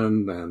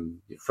McDonough and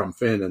from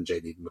Finn and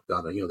JD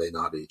McDonough, they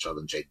nod at each other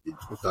and JD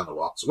McDonough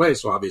walks away.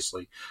 So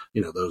obviously,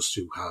 those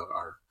two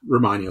are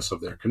reminding us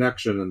of their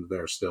connection, and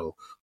they're still,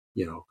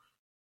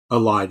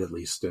 allied, at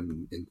least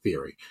in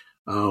theory.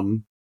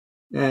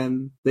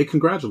 And they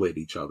congratulate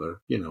each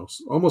other,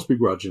 almost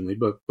begrudgingly,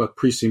 but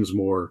Priest seems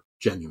more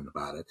genuine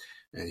about it.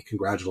 And he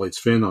congratulates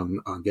Finn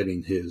on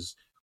getting his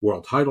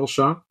world title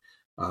shot.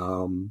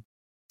 And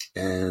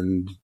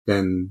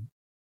then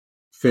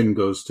Finn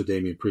goes to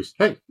Damian Priest.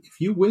 Hey, if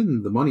you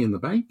win the Money in the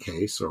Bank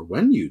case, or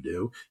when you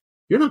do,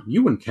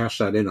 you wouldn't cash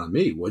that in on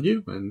me, would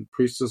you? And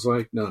Priest is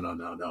like, no.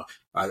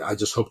 I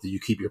just hope that you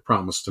keep your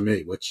promise to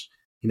me, which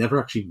he never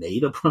actually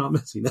made a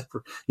promise. He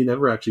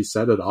never actually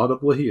said it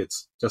audibly.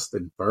 It's just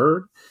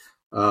inferred.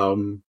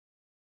 So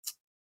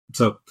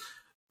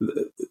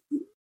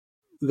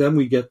then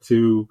we get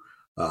to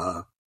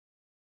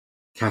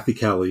Kathy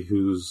Kelly,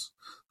 who's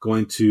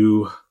going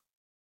to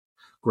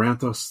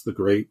grant us the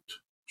great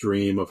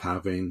dream of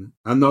having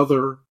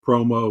another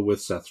promo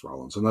with Seth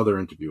Rollins, another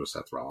interview with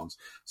Seth Rollins.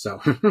 So,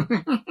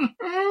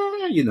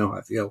 how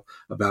I feel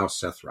about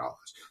Seth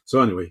Rollins.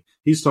 So anyway,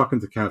 he's talking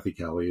to Kathy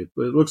Kelly. It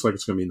looks like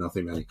it's going to be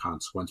nothing of any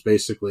consequence.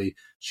 Basically,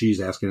 she's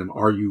asking him,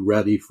 are you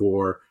ready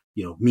for,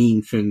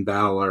 mean Finn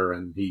Balor?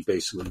 And he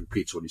basically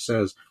repeats what he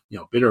says.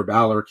 Bitter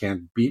Balor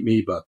can't beat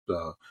me, but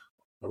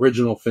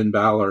original Finn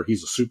Balor,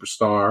 he's a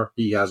superstar.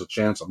 He has a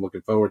chance. I'm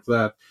looking forward to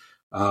that.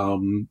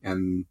 And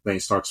then he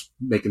starts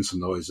making some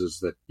noises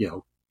that,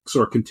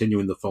 sort of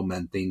continuing the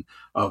fomenting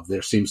of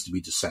there seems to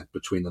be dissent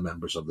between the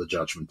members of the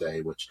Judgment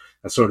Day, which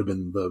has sort of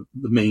been the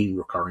main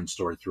recurring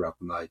story throughout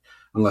the night,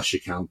 unless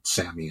you count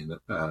Sammy and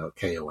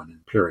KO and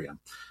Imperium.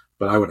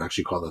 But I would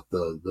actually call it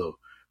the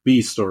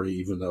B story,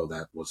 even though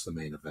that was the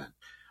main event.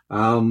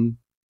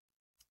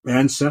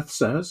 And Seth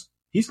says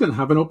he's going to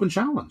have an open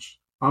challenge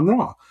on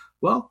Raw.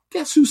 Well,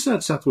 guess who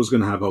said Seth was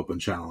going to have open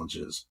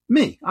challenges?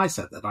 Me. I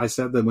said that. I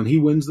said that when he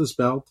wins this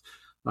belt,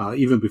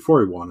 even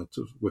before he won it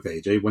with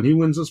AJ, when he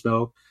wins this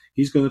belt,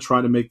 he's going to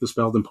try to make this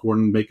belt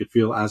important, make it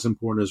feel as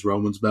important as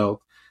Roman's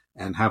belt,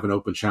 and have an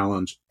open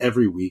challenge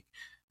every week.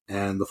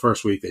 And the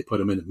first week, they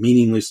put him in a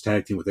meaningless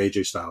tag team with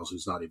AJ Styles,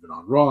 who's not even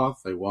on Raw.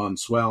 They won,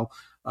 swell.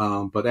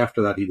 But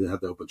after that, he did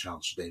have the open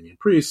challenge to Damian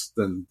Priest,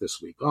 then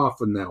this week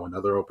off, and now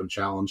another open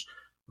challenge.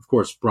 Of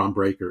course, Braun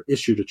Breaker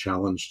issued a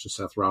challenge to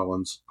Seth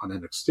Rollins on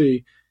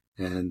NXT,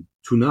 and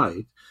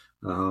tonight,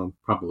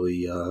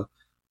 probably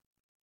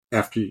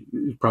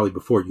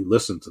before you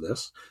listen to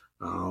this,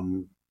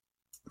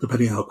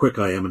 depending on how quick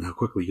I am and how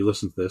quickly you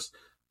listen to this,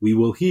 we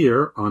will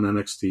hear on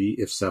NXT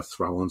if Seth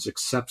Rollins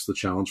accepts the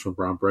challenge from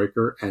Braun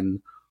Breaker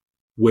and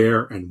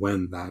where and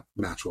when that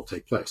match will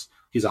take place.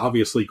 He's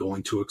obviously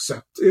going to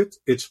accept it.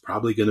 It's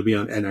probably going to be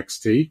on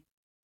NXT.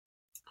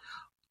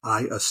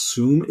 I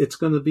assume it's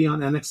going to be on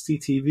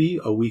NXT TV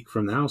a week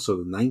from now, so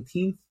the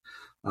 19th.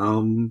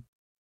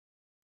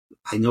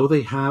 I know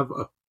they have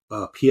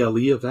a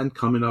PLE event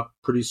coming up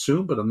pretty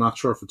soon, but I'm not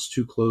sure if it's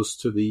too close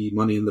to the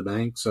Money in the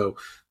Bank. So,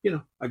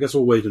 I guess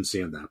we'll wait and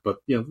see on that. But,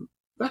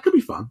 that could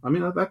be fun. I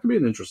mean, that could be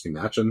an interesting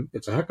match, and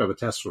it's a heck of a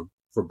test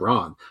for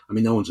Braun. I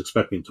mean, no one's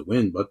expecting him to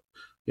win, but,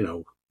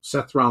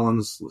 Seth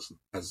Rollins, listen,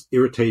 as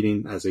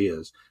irritating as he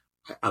is,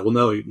 I will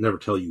never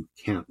tell you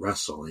can't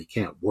wrestle and he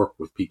can't work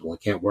with people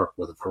and can't work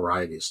with a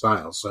variety of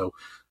styles. So,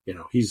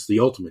 he's the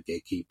ultimate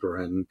gatekeeper.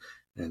 And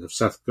if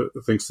Seth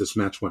thinks this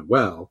match went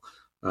well,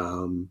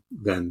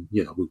 then,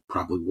 we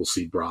probably will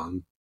see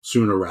Braun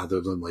sooner rather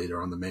than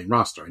later on the main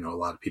roster. I know a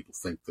lot of people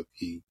think that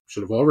he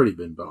should have already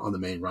been on the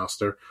main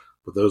roster,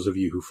 but those of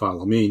you who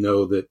follow me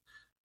know that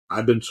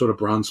I've been sort of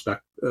Braun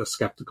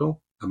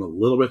skeptical. I'm a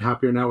little bit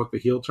happier now with the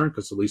heel turn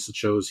because at least it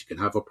shows he can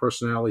have a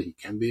personality. He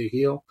can be a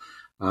heel.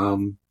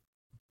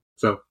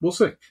 So we'll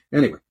see.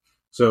 Anyway,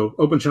 so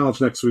open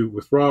challenge next week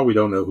with Raw. We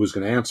don't know who's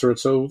going to answer it.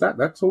 So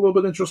that's a little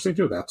bit interesting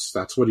too.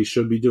 That's what he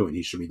should be doing.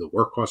 He should be the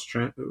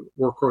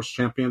workhorse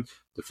champion,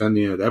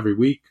 defending it every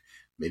week,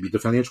 maybe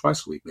defending it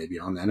twice a week, maybe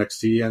on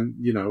NXT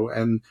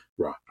and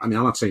Raw. I mean,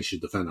 I'm not saying he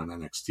should defend on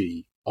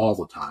NXT all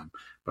the time,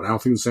 but I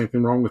don't think there's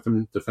anything wrong with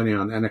him defending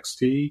on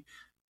NXT,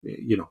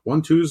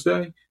 one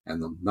Tuesday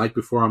and the night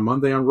before on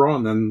Monday on Raw,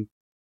 and then,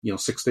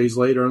 6 days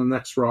later on the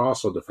next Raw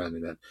also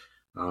defending it.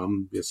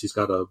 Yes, he's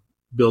got to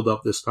build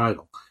up this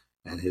title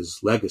and his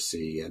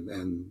legacy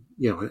and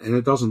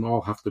it doesn't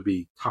all have to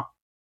be top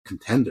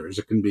contenders.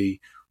 It can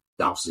be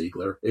Dolph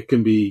Ziggler. It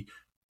can be,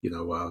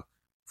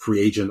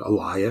 free agent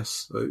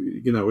Elias.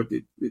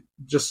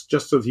 Just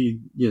so he,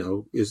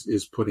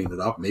 is putting it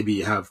up. Maybe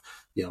you have,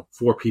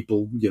 4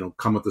 people,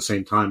 come at the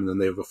same time, and then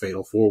they have a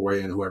fatal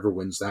 4-way, and whoever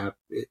wins that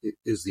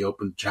is the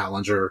open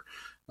challenger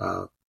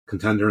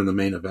contender in the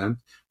main event.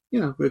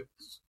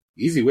 It's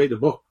easy way to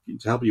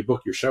help you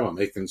book your show and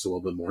make things a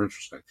little bit more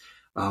interesting.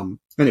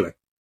 Anyway,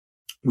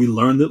 we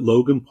learned that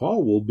Logan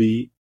Paul will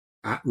be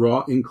at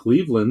Raw in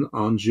Cleveland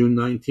on June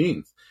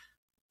 19th.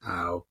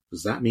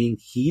 Does that mean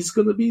he's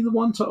going to be the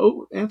one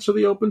to answer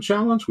the open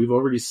challenge? We've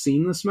already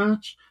seen this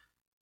match.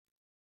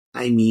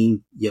 I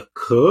mean, you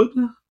could,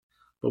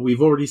 but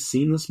we've already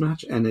seen this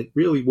match, and it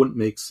really wouldn't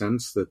make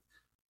sense that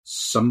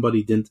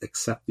somebody didn't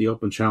accept the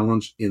open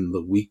challenge in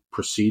the week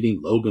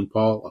preceding Logan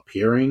Paul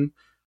appearing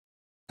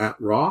at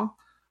Raw.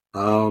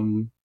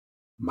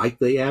 Might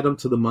they add him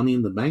to the Money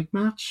in the Bank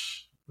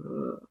match?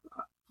 I'm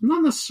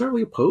not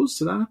necessarily opposed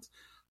to that,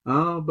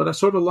 but I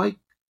sort of like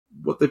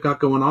what they've got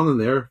going on in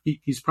there.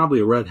 He's probably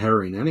a red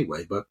herring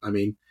anyway, but I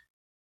mean,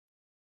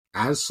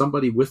 as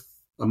somebody with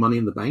a Money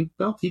in the Bank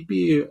belt, he'd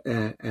be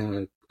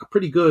a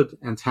pretty good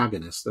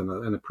antagonist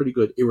and a pretty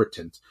good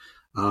irritant.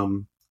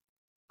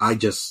 I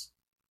just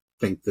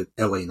think that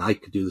LA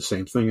Knight could do the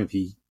same thing, and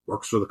he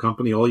works for the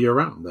company all year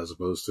round as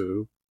opposed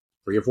to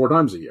 3 or 4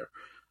 times a year.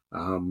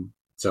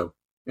 So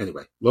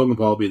anyway, Logan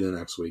Paul will be the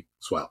next week.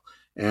 Swell.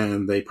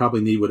 And they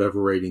probably need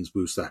whatever ratings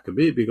boost that could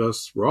be,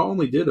 because Raw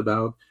only did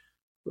under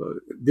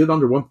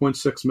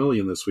 1.6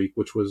 million this week,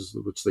 which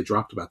they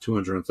dropped about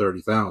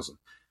 230,000.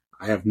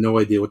 I have no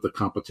idea what the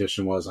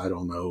competition was. I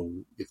don't know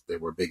if there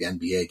were big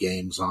NBA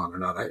games on or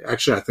not. I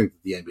think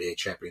that the NBA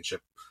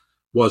championship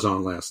was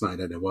on last night,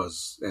 and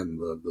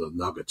the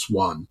Nuggets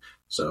won.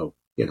 So,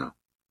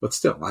 but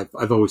still,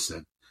 I've always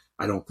said,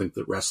 I don't think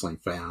that wrestling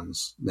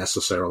fans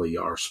necessarily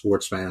are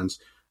sports fans.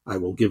 I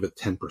will give it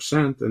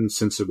 10%. And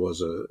since it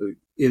was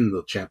in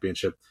the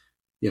championship,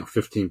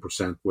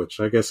 15%, which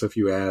I guess if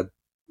you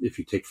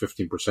take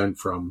 15%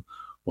 from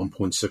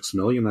 1.6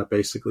 million, that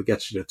basically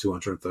gets you to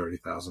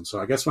 230,000. So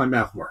I guess my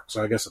math works.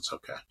 So I guess it's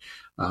okay.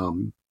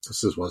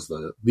 This was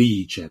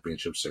the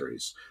championship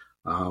series.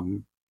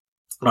 All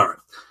right.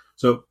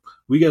 So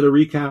we get a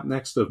recap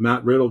next of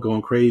Matt Riddle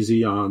going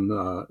crazy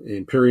on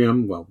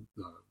Imperium. Well,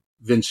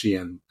 Vinci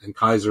and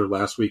Kaiser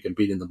last week, and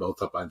beating them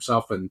both up by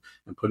himself and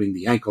putting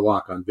the ankle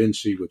lock on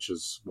Vinci, which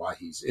is why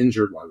he's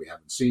injured, why we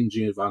haven't seen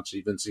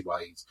Vinci,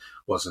 why he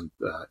wasn't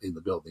in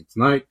the building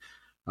tonight.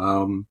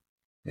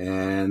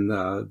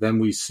 Then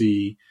we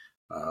see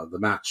the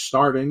match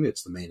starting.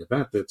 It's the main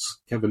event. It's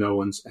Kevin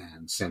Owens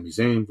and Sami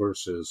Zayn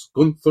versus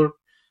Gunther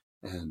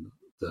and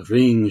the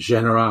Ring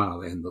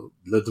General and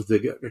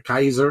the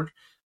Kaiser.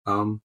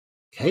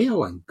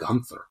 KO and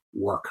Gunther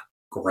work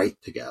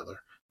great together.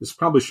 This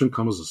probably shouldn't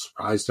come as a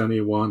surprise to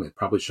anyone. It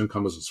probably shouldn't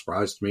come as a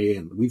surprise to me.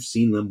 And we've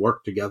seen them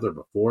work together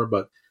before,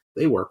 but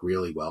they work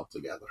really well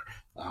together.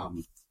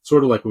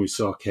 Sort of like when we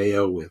saw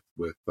KO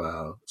with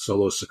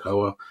Solo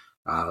Sikoa.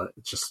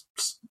 Just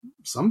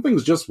some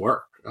things just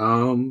work.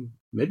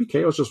 Maybe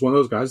KO is just one of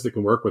those guys that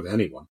can work with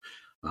anyone.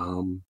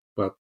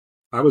 But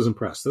I was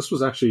impressed. This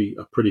was actually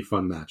a pretty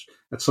fun match.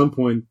 At some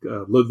point,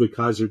 Ludwig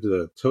Kaiser did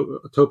a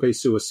tope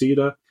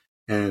suicida,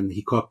 and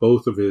he caught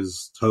both of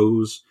his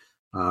toes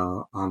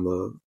on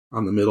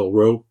the middle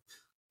rope,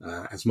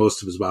 as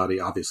most of his body,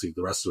 obviously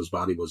the rest of his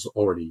body was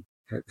already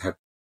had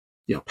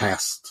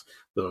past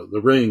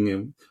the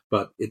ring,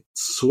 but it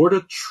sort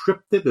of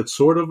tripped it. It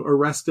sort of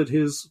arrested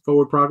his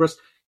forward progress.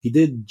 He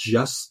did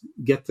just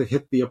get to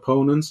hit the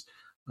opponents,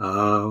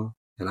 and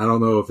I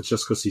don't know if it's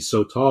just because he's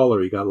so tall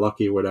or he got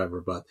lucky or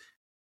whatever, but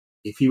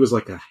if he was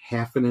like a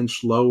half an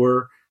inch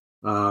lower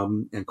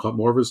and caught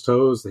more of his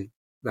toes,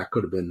 that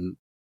could have been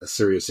a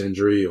serious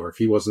injury. Or if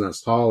he wasn't as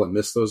tall and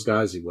missed those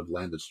guys, he would have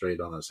landed straight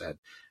on his head.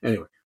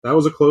 Anyway, that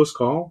was a close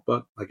call,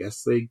 but I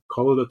guess they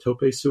call it a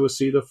tope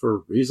suicida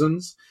for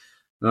reasons.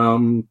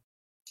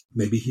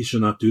 Maybe he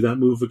should not do that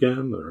move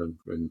again or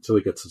until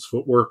he gets his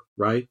footwork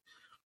right.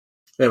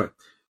 Anyway,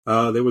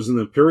 there was an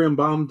Imperium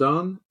bomb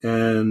done,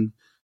 and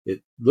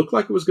it looked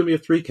like it was going to be a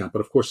 3 count, but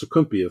of course it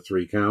couldn't be a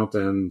 3 count.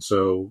 And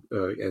so,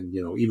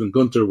 even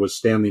Gunther was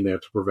standing there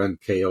to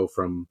prevent KO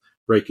from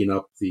breaking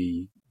up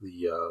the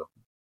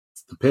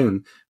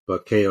pin,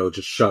 but KO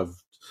just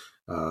shoved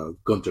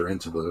Gunther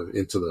into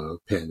the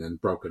pin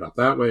and broke it up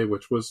that way,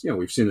 which was,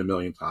 we've seen it a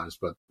million times,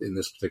 but in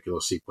this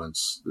particular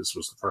sequence, this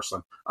was the first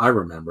time I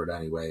remembered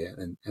anyway,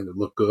 and it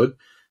looked good.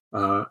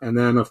 And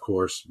then, of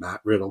course,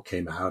 Matt Riddle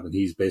came out, and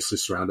he's basically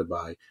surrounded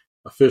by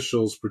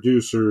officials,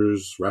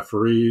 producers,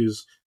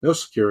 referees, no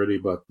security,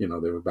 but, there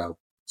were about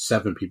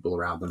 7 people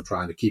around them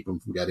trying to keep him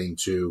from getting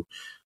to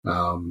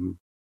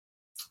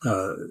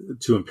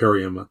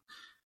Imperium.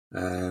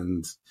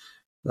 And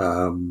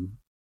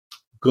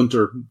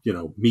Gunther,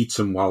 meets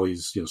him while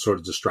he's, sort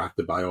of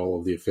distracted by all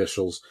of the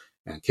officials,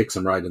 and kicks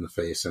him right in the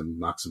face and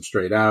knocks him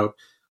straight out.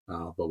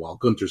 But while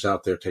Gunther's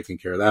out there taking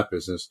care of that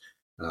business,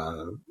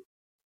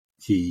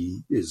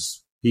 he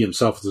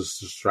himself is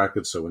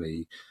distracted. So when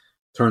he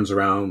turns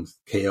around,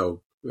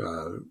 KO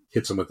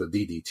hits him with a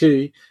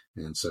DDT,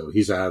 and so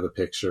he's out of the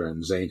picture,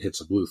 and Zayn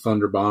hits a blue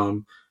thunder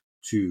bomb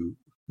to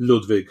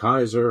Ludwig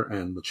Kaiser,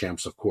 and the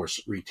champs, of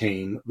course,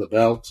 retain the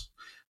belt.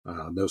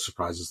 No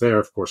surprises there.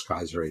 Of course,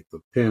 Kaiser ate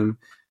the pin.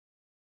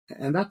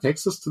 And that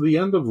takes us to the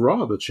end of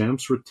Raw. The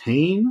champs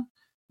retain.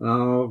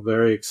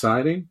 Very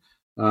exciting.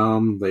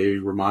 They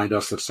remind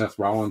us that Seth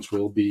Rollins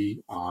will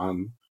be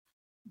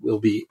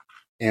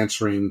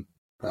answering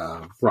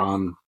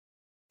Braun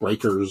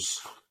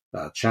Breaker's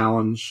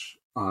challenge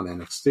on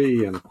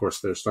NXT, and of course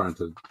they're starting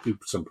to do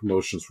some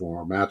promotions for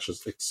more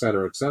matches,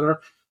 etc., etc.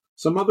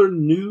 Some other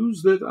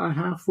news that I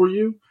have for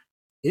you: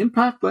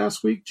 Impact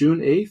last week, June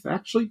 8th,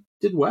 actually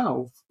did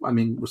well. I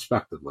mean,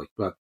 respectively,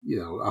 but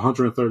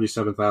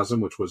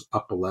 137,000, which was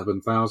up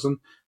 11,000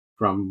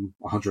 from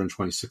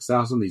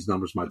 126,000. These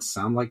numbers might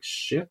sound like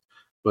shit,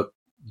 but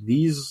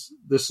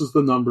this is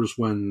the numbers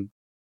when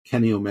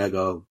Kenny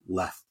Omega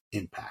left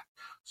Impact.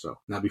 So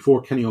now,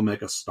 before Kenny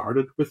Omega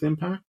started with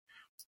Impact,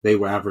 they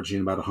were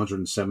averaging about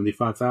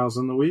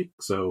 175,000 a week.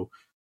 So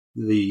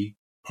the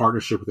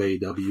partnership with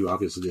AEW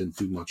obviously didn't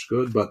do much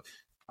good, but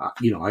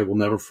I will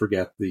never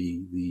forget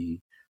the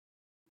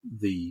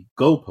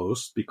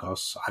goalpost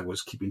because I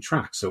was keeping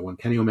track. So when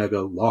Kenny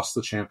Omega lost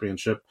the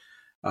championship,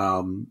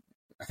 I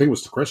think it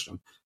was to Christian,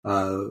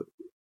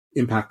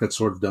 Impact had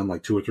sort of done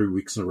like 2 or 3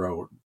 weeks in a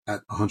row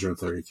at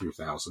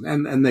 133,000,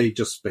 and they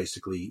just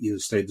basically either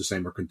stayed the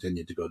same or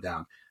continued to go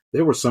down.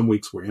 There were some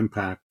weeks where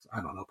Impact,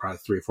 I don't know, probably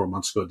 3 or 4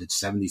 months ago, did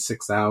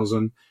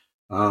 76,000.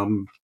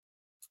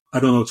 I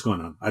don't know what's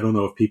going on. I don't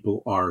know if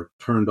people are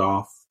turned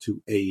off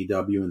to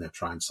AEW and they're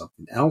trying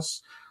something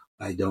else.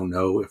 I don't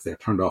know if they're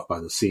turned off by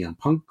the CM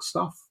Punk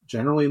stuff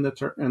generally, and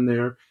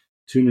they're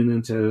tuning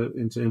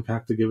into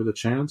Impact to give it a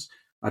chance.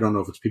 I don't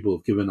know if it's people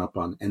who've given up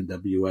on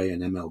NWA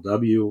and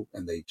MLW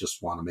and they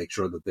just want to make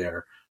sure that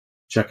they're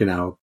checking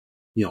out,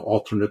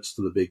 alternates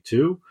to the big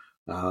two.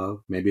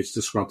 Maybe it's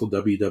disgruntled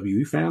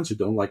WWE fans who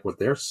don't like what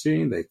they're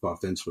seeing. They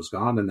thought Vince was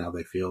gone and now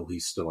they feel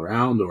he's still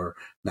around, or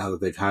now that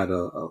they've had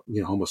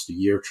almost a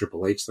year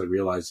Triple H, they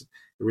realize it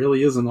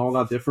really isn't all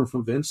that different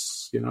from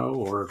Vince,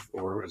 or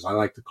as I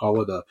like to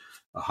call it, a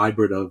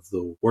hybrid of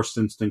the worst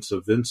instincts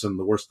of Vince and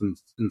the worst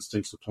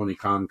instincts of Tony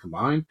Khan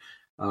combined.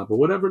 But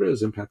whatever it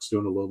is, Impact's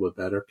doing a little bit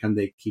better. Can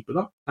they keep it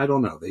up? I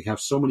don't know. They have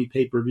so many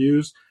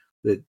pay-per-views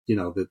that,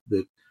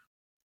 that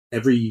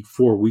every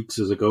 4 weeks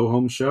is a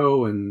go-home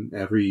show, and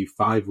every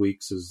 5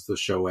 weeks is the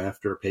show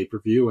after a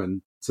pay-per-view.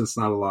 And since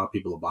not a lot of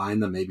people are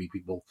buying them, maybe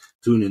people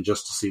tune in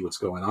just to see what's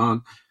going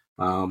on,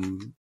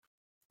 to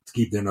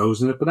keep their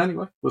nose in it. But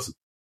anyway, listen,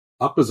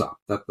 up is up.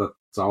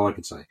 That's all I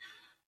can say.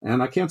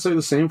 And I can't say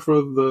the same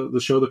for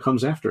the show that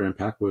comes after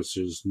Impact, which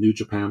is New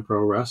Japan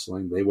Pro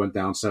Wrestling. They went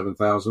down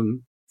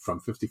 7,000 from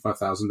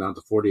 55,000 down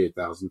to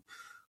 48,000.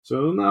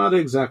 So not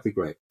exactly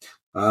great.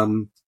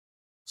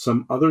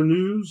 Some other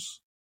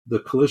news: the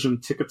Collision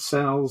ticket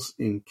sales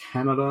in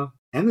Canada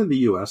and in the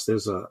U.S.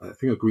 There's I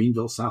think a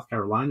Greenville, South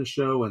Carolina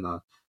show and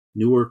a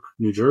Newark,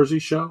 New Jersey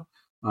show.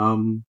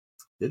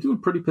 They're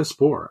doing pretty piss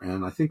poor.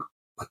 And I think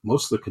like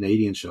most of the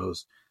Canadian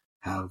shows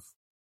have,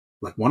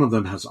 like one of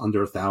them has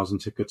under 1,000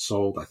 tickets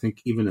sold. I think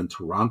even in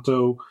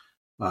Toronto,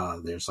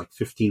 there's like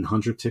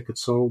 1,500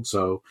 tickets sold.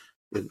 So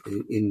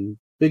in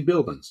big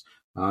buildings.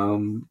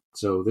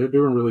 So they're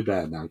doing really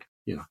bad now.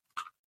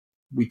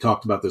 We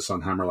talked about this on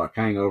Hammerlock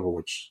Hangover,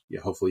 which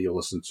hopefully you'll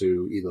listen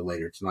to either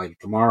later tonight or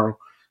tomorrow.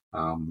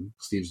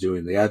 Steve's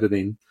doing the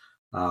editing.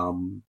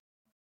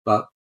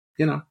 But,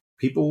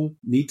 people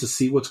need to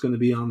see what's going to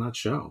be on that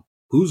show.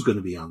 Who's going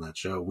to be on that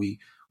show?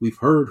 We've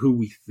heard who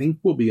we think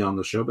will be on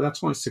the show, but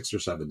that's only 6 or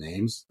 7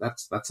 names.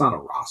 That's not a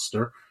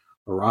roster.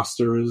 A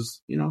roster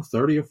is,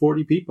 30 or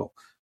 40 people,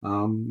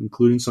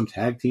 including some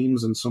tag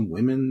teams and some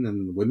women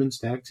and women's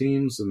tag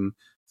teams, and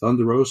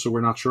Thunder Rosa,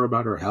 we're not sure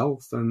about her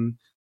health, and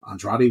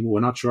Andrade,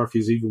 we're not sure if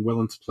he's even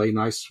willing to play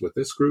nice with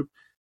this group.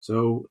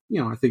 So,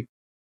 I think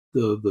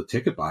the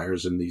ticket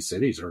buyers in these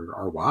cities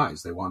are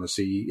wise. They want to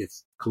see if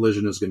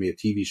Collision is going to be a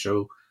TV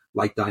show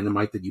like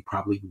Dynamite that you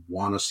probably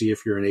want to see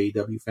if you're an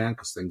AEW fan,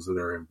 because things that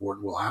are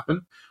important will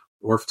happen,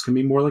 or if it's going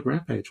to be more like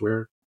Rampage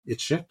where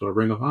it's shit, or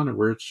Ring of Honor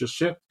where it's just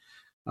shit.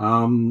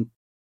 And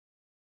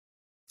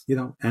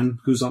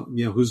who's on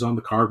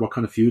the card? What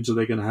kind of feuds are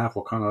they going to have?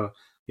 What kind of,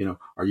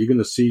 are you going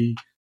to see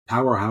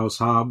Powerhouse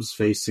Hobbs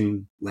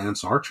facing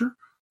Lance Archer,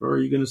 or are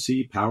you going to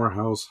see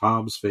Powerhouse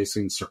Hobbs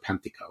facing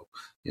Serpentico,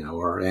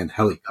 or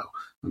Angelico?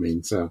 I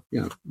mean, so,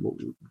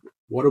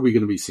 what are we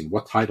going to be seeing?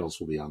 What titles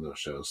will be on those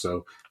shows?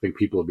 So I think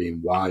people are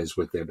being wise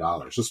with their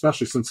dollars,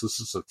 especially since this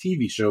is a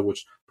TV show,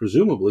 which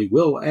presumably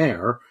will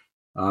air.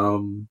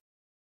 It's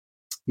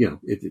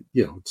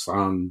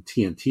on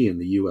TNT in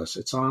the US.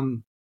 It's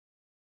on,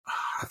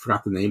 I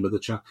forgot the name of the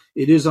channel.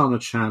 It is on a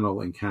channel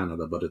in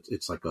Canada, but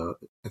it's like I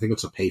think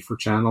it's a pay for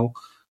channel.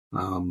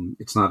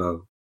 It's not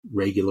a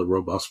regular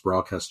robust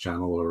broadcast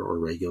channel or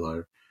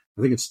regular.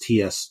 I think it's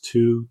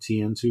TS2,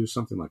 TN2,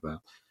 something like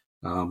that.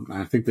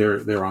 I think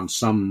they're on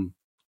some.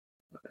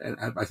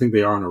 I think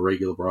they are on a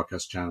regular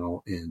broadcast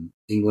channel in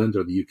England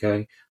or the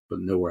UK, but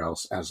nowhere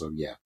else as of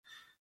yet.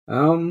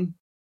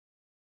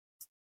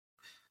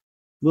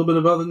 little bit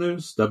of other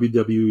news.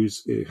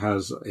 WWE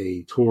has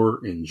a tour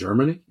in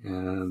Germany,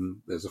 and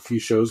there's a few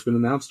shows been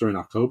announced during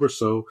October,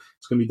 so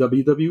it's going to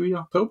be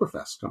WWE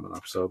Oktoberfest coming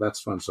up, so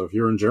that's fun. So if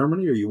you're in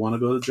Germany or you want to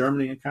go to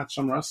Germany and catch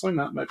some wrestling,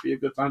 that might be a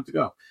good time to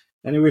go.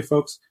 Anyway,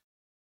 folks,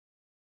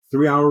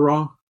 3-hour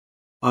Raw,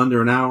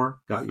 under an hour,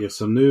 got you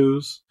some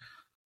news.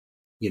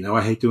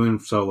 I hate doing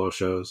solo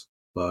shows,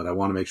 but I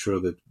want to make sure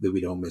that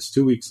we don't miss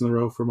 2 weeks in a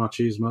row for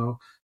Machismo,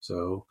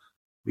 so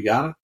we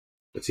got it.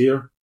 It's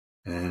here.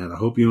 And I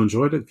hope you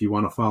enjoyed it. If you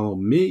want to follow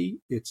me,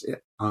 it's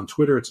on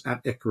Twitter. It's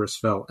at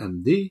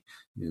IcarusFellMD.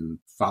 You can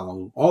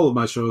follow all of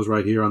my shows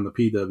right here on the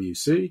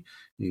PWC,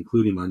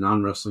 including my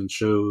non-wrestling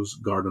shows,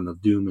 Garden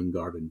of Doom and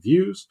Garden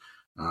Views.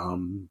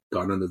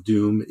 Garden of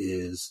Doom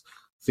is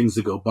things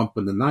that go bump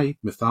in the night,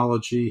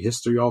 mythology,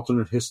 history,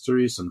 alternate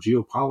history, some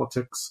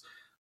geopolitics,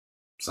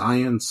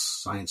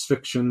 science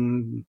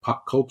fiction,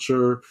 pop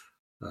culture,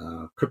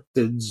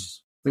 cryptids,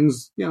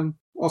 things,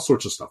 all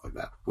sorts of stuff like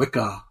that.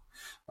 Wicca,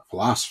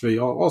 philosophy,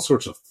 all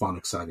sorts of fun,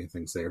 exciting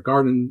things there.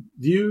 Garden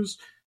Views,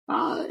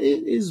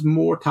 it is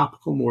more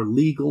topical, more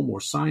legal,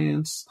 more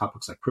science,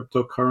 topics like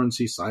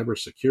cryptocurrency,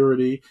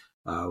 cybersecurity.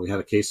 We had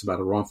a case about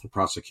a wrongful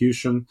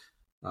prosecution,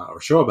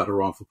 or show about a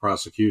wrongful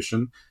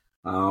prosecution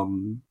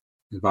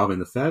involving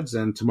the feds.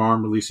 And tomorrow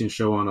I'm releasing a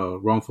show on a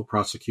wrongful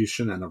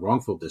prosecution and a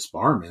wrongful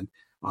disbarment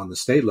on the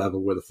state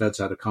level, where the feds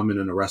had to come in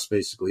and arrest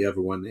basically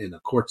everyone in a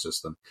court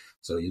system.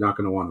 So you're not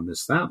going to want to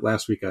miss that.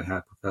 Last week I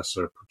had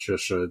Professor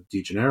Patricia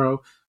DeGennaro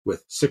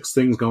with 6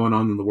 things going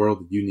on in the world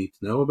that you need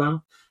to know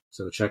about.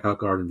 So check out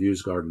Garden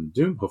Views, Garden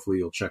Doom. Hopefully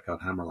you'll check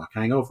out Hammerlock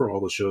Hangover,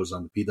 all the shows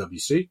on the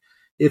PWC.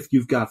 If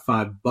you've got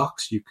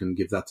 $5, you can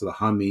give that to the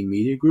Hameen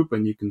Media Group,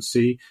 and you can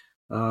see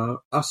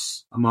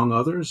us, among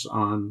others,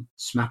 on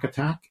Smack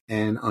Attack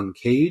and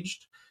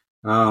Uncaged.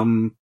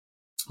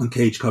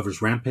 Uncaged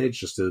covers Rampage,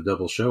 just did a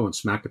double show, and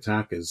Smack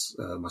Attack is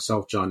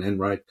myself, John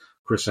Enright,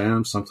 Chris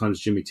Adams,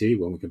 sometimes Jimmy T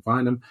when we can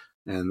find him,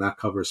 and that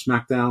covers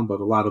SmackDown, but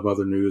a lot of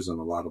other news and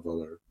a lot of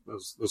other,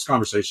 those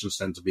conversations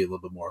tend to be a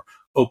little bit more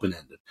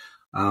open-ended.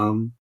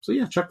 So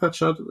yeah, check that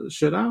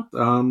shit out.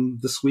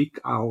 This week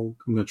I'm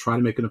going to try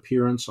to make an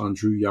appearance on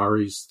Drew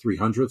Yari's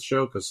 300th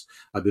show, because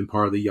I've been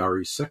part of the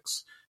Yari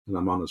 6, and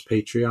I'm on his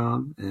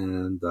Patreon,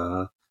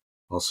 and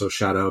also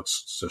shout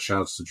outs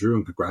to Drew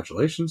and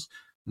congratulations.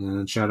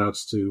 And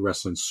shout-outs to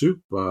Wrestling Soup,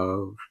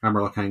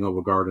 Hammerlock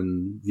Hangover,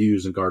 Garden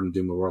Views, and Garden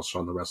Doom are also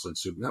on the Wrestling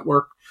Soup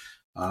Network.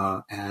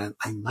 And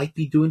I might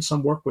be doing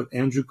some work with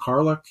Andrew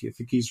Carluck. I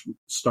think he's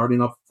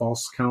starting up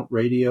False Count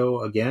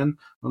Radio again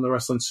on the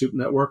Wrestling Soup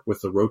Network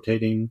with a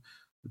rotating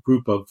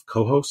group of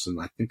co-hosts,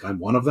 and I think I'm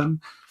one of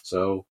them.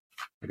 So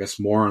I guess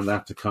more on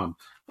that to come.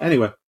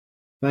 Anyway,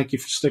 thank you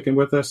for sticking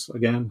with us.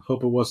 Again,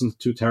 hope it wasn't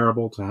too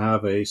terrible to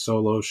have a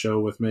solo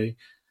show with me.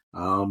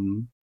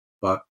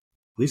 But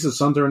at least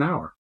it's under an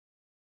hour.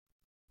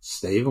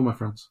 Stay evil, my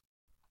friends.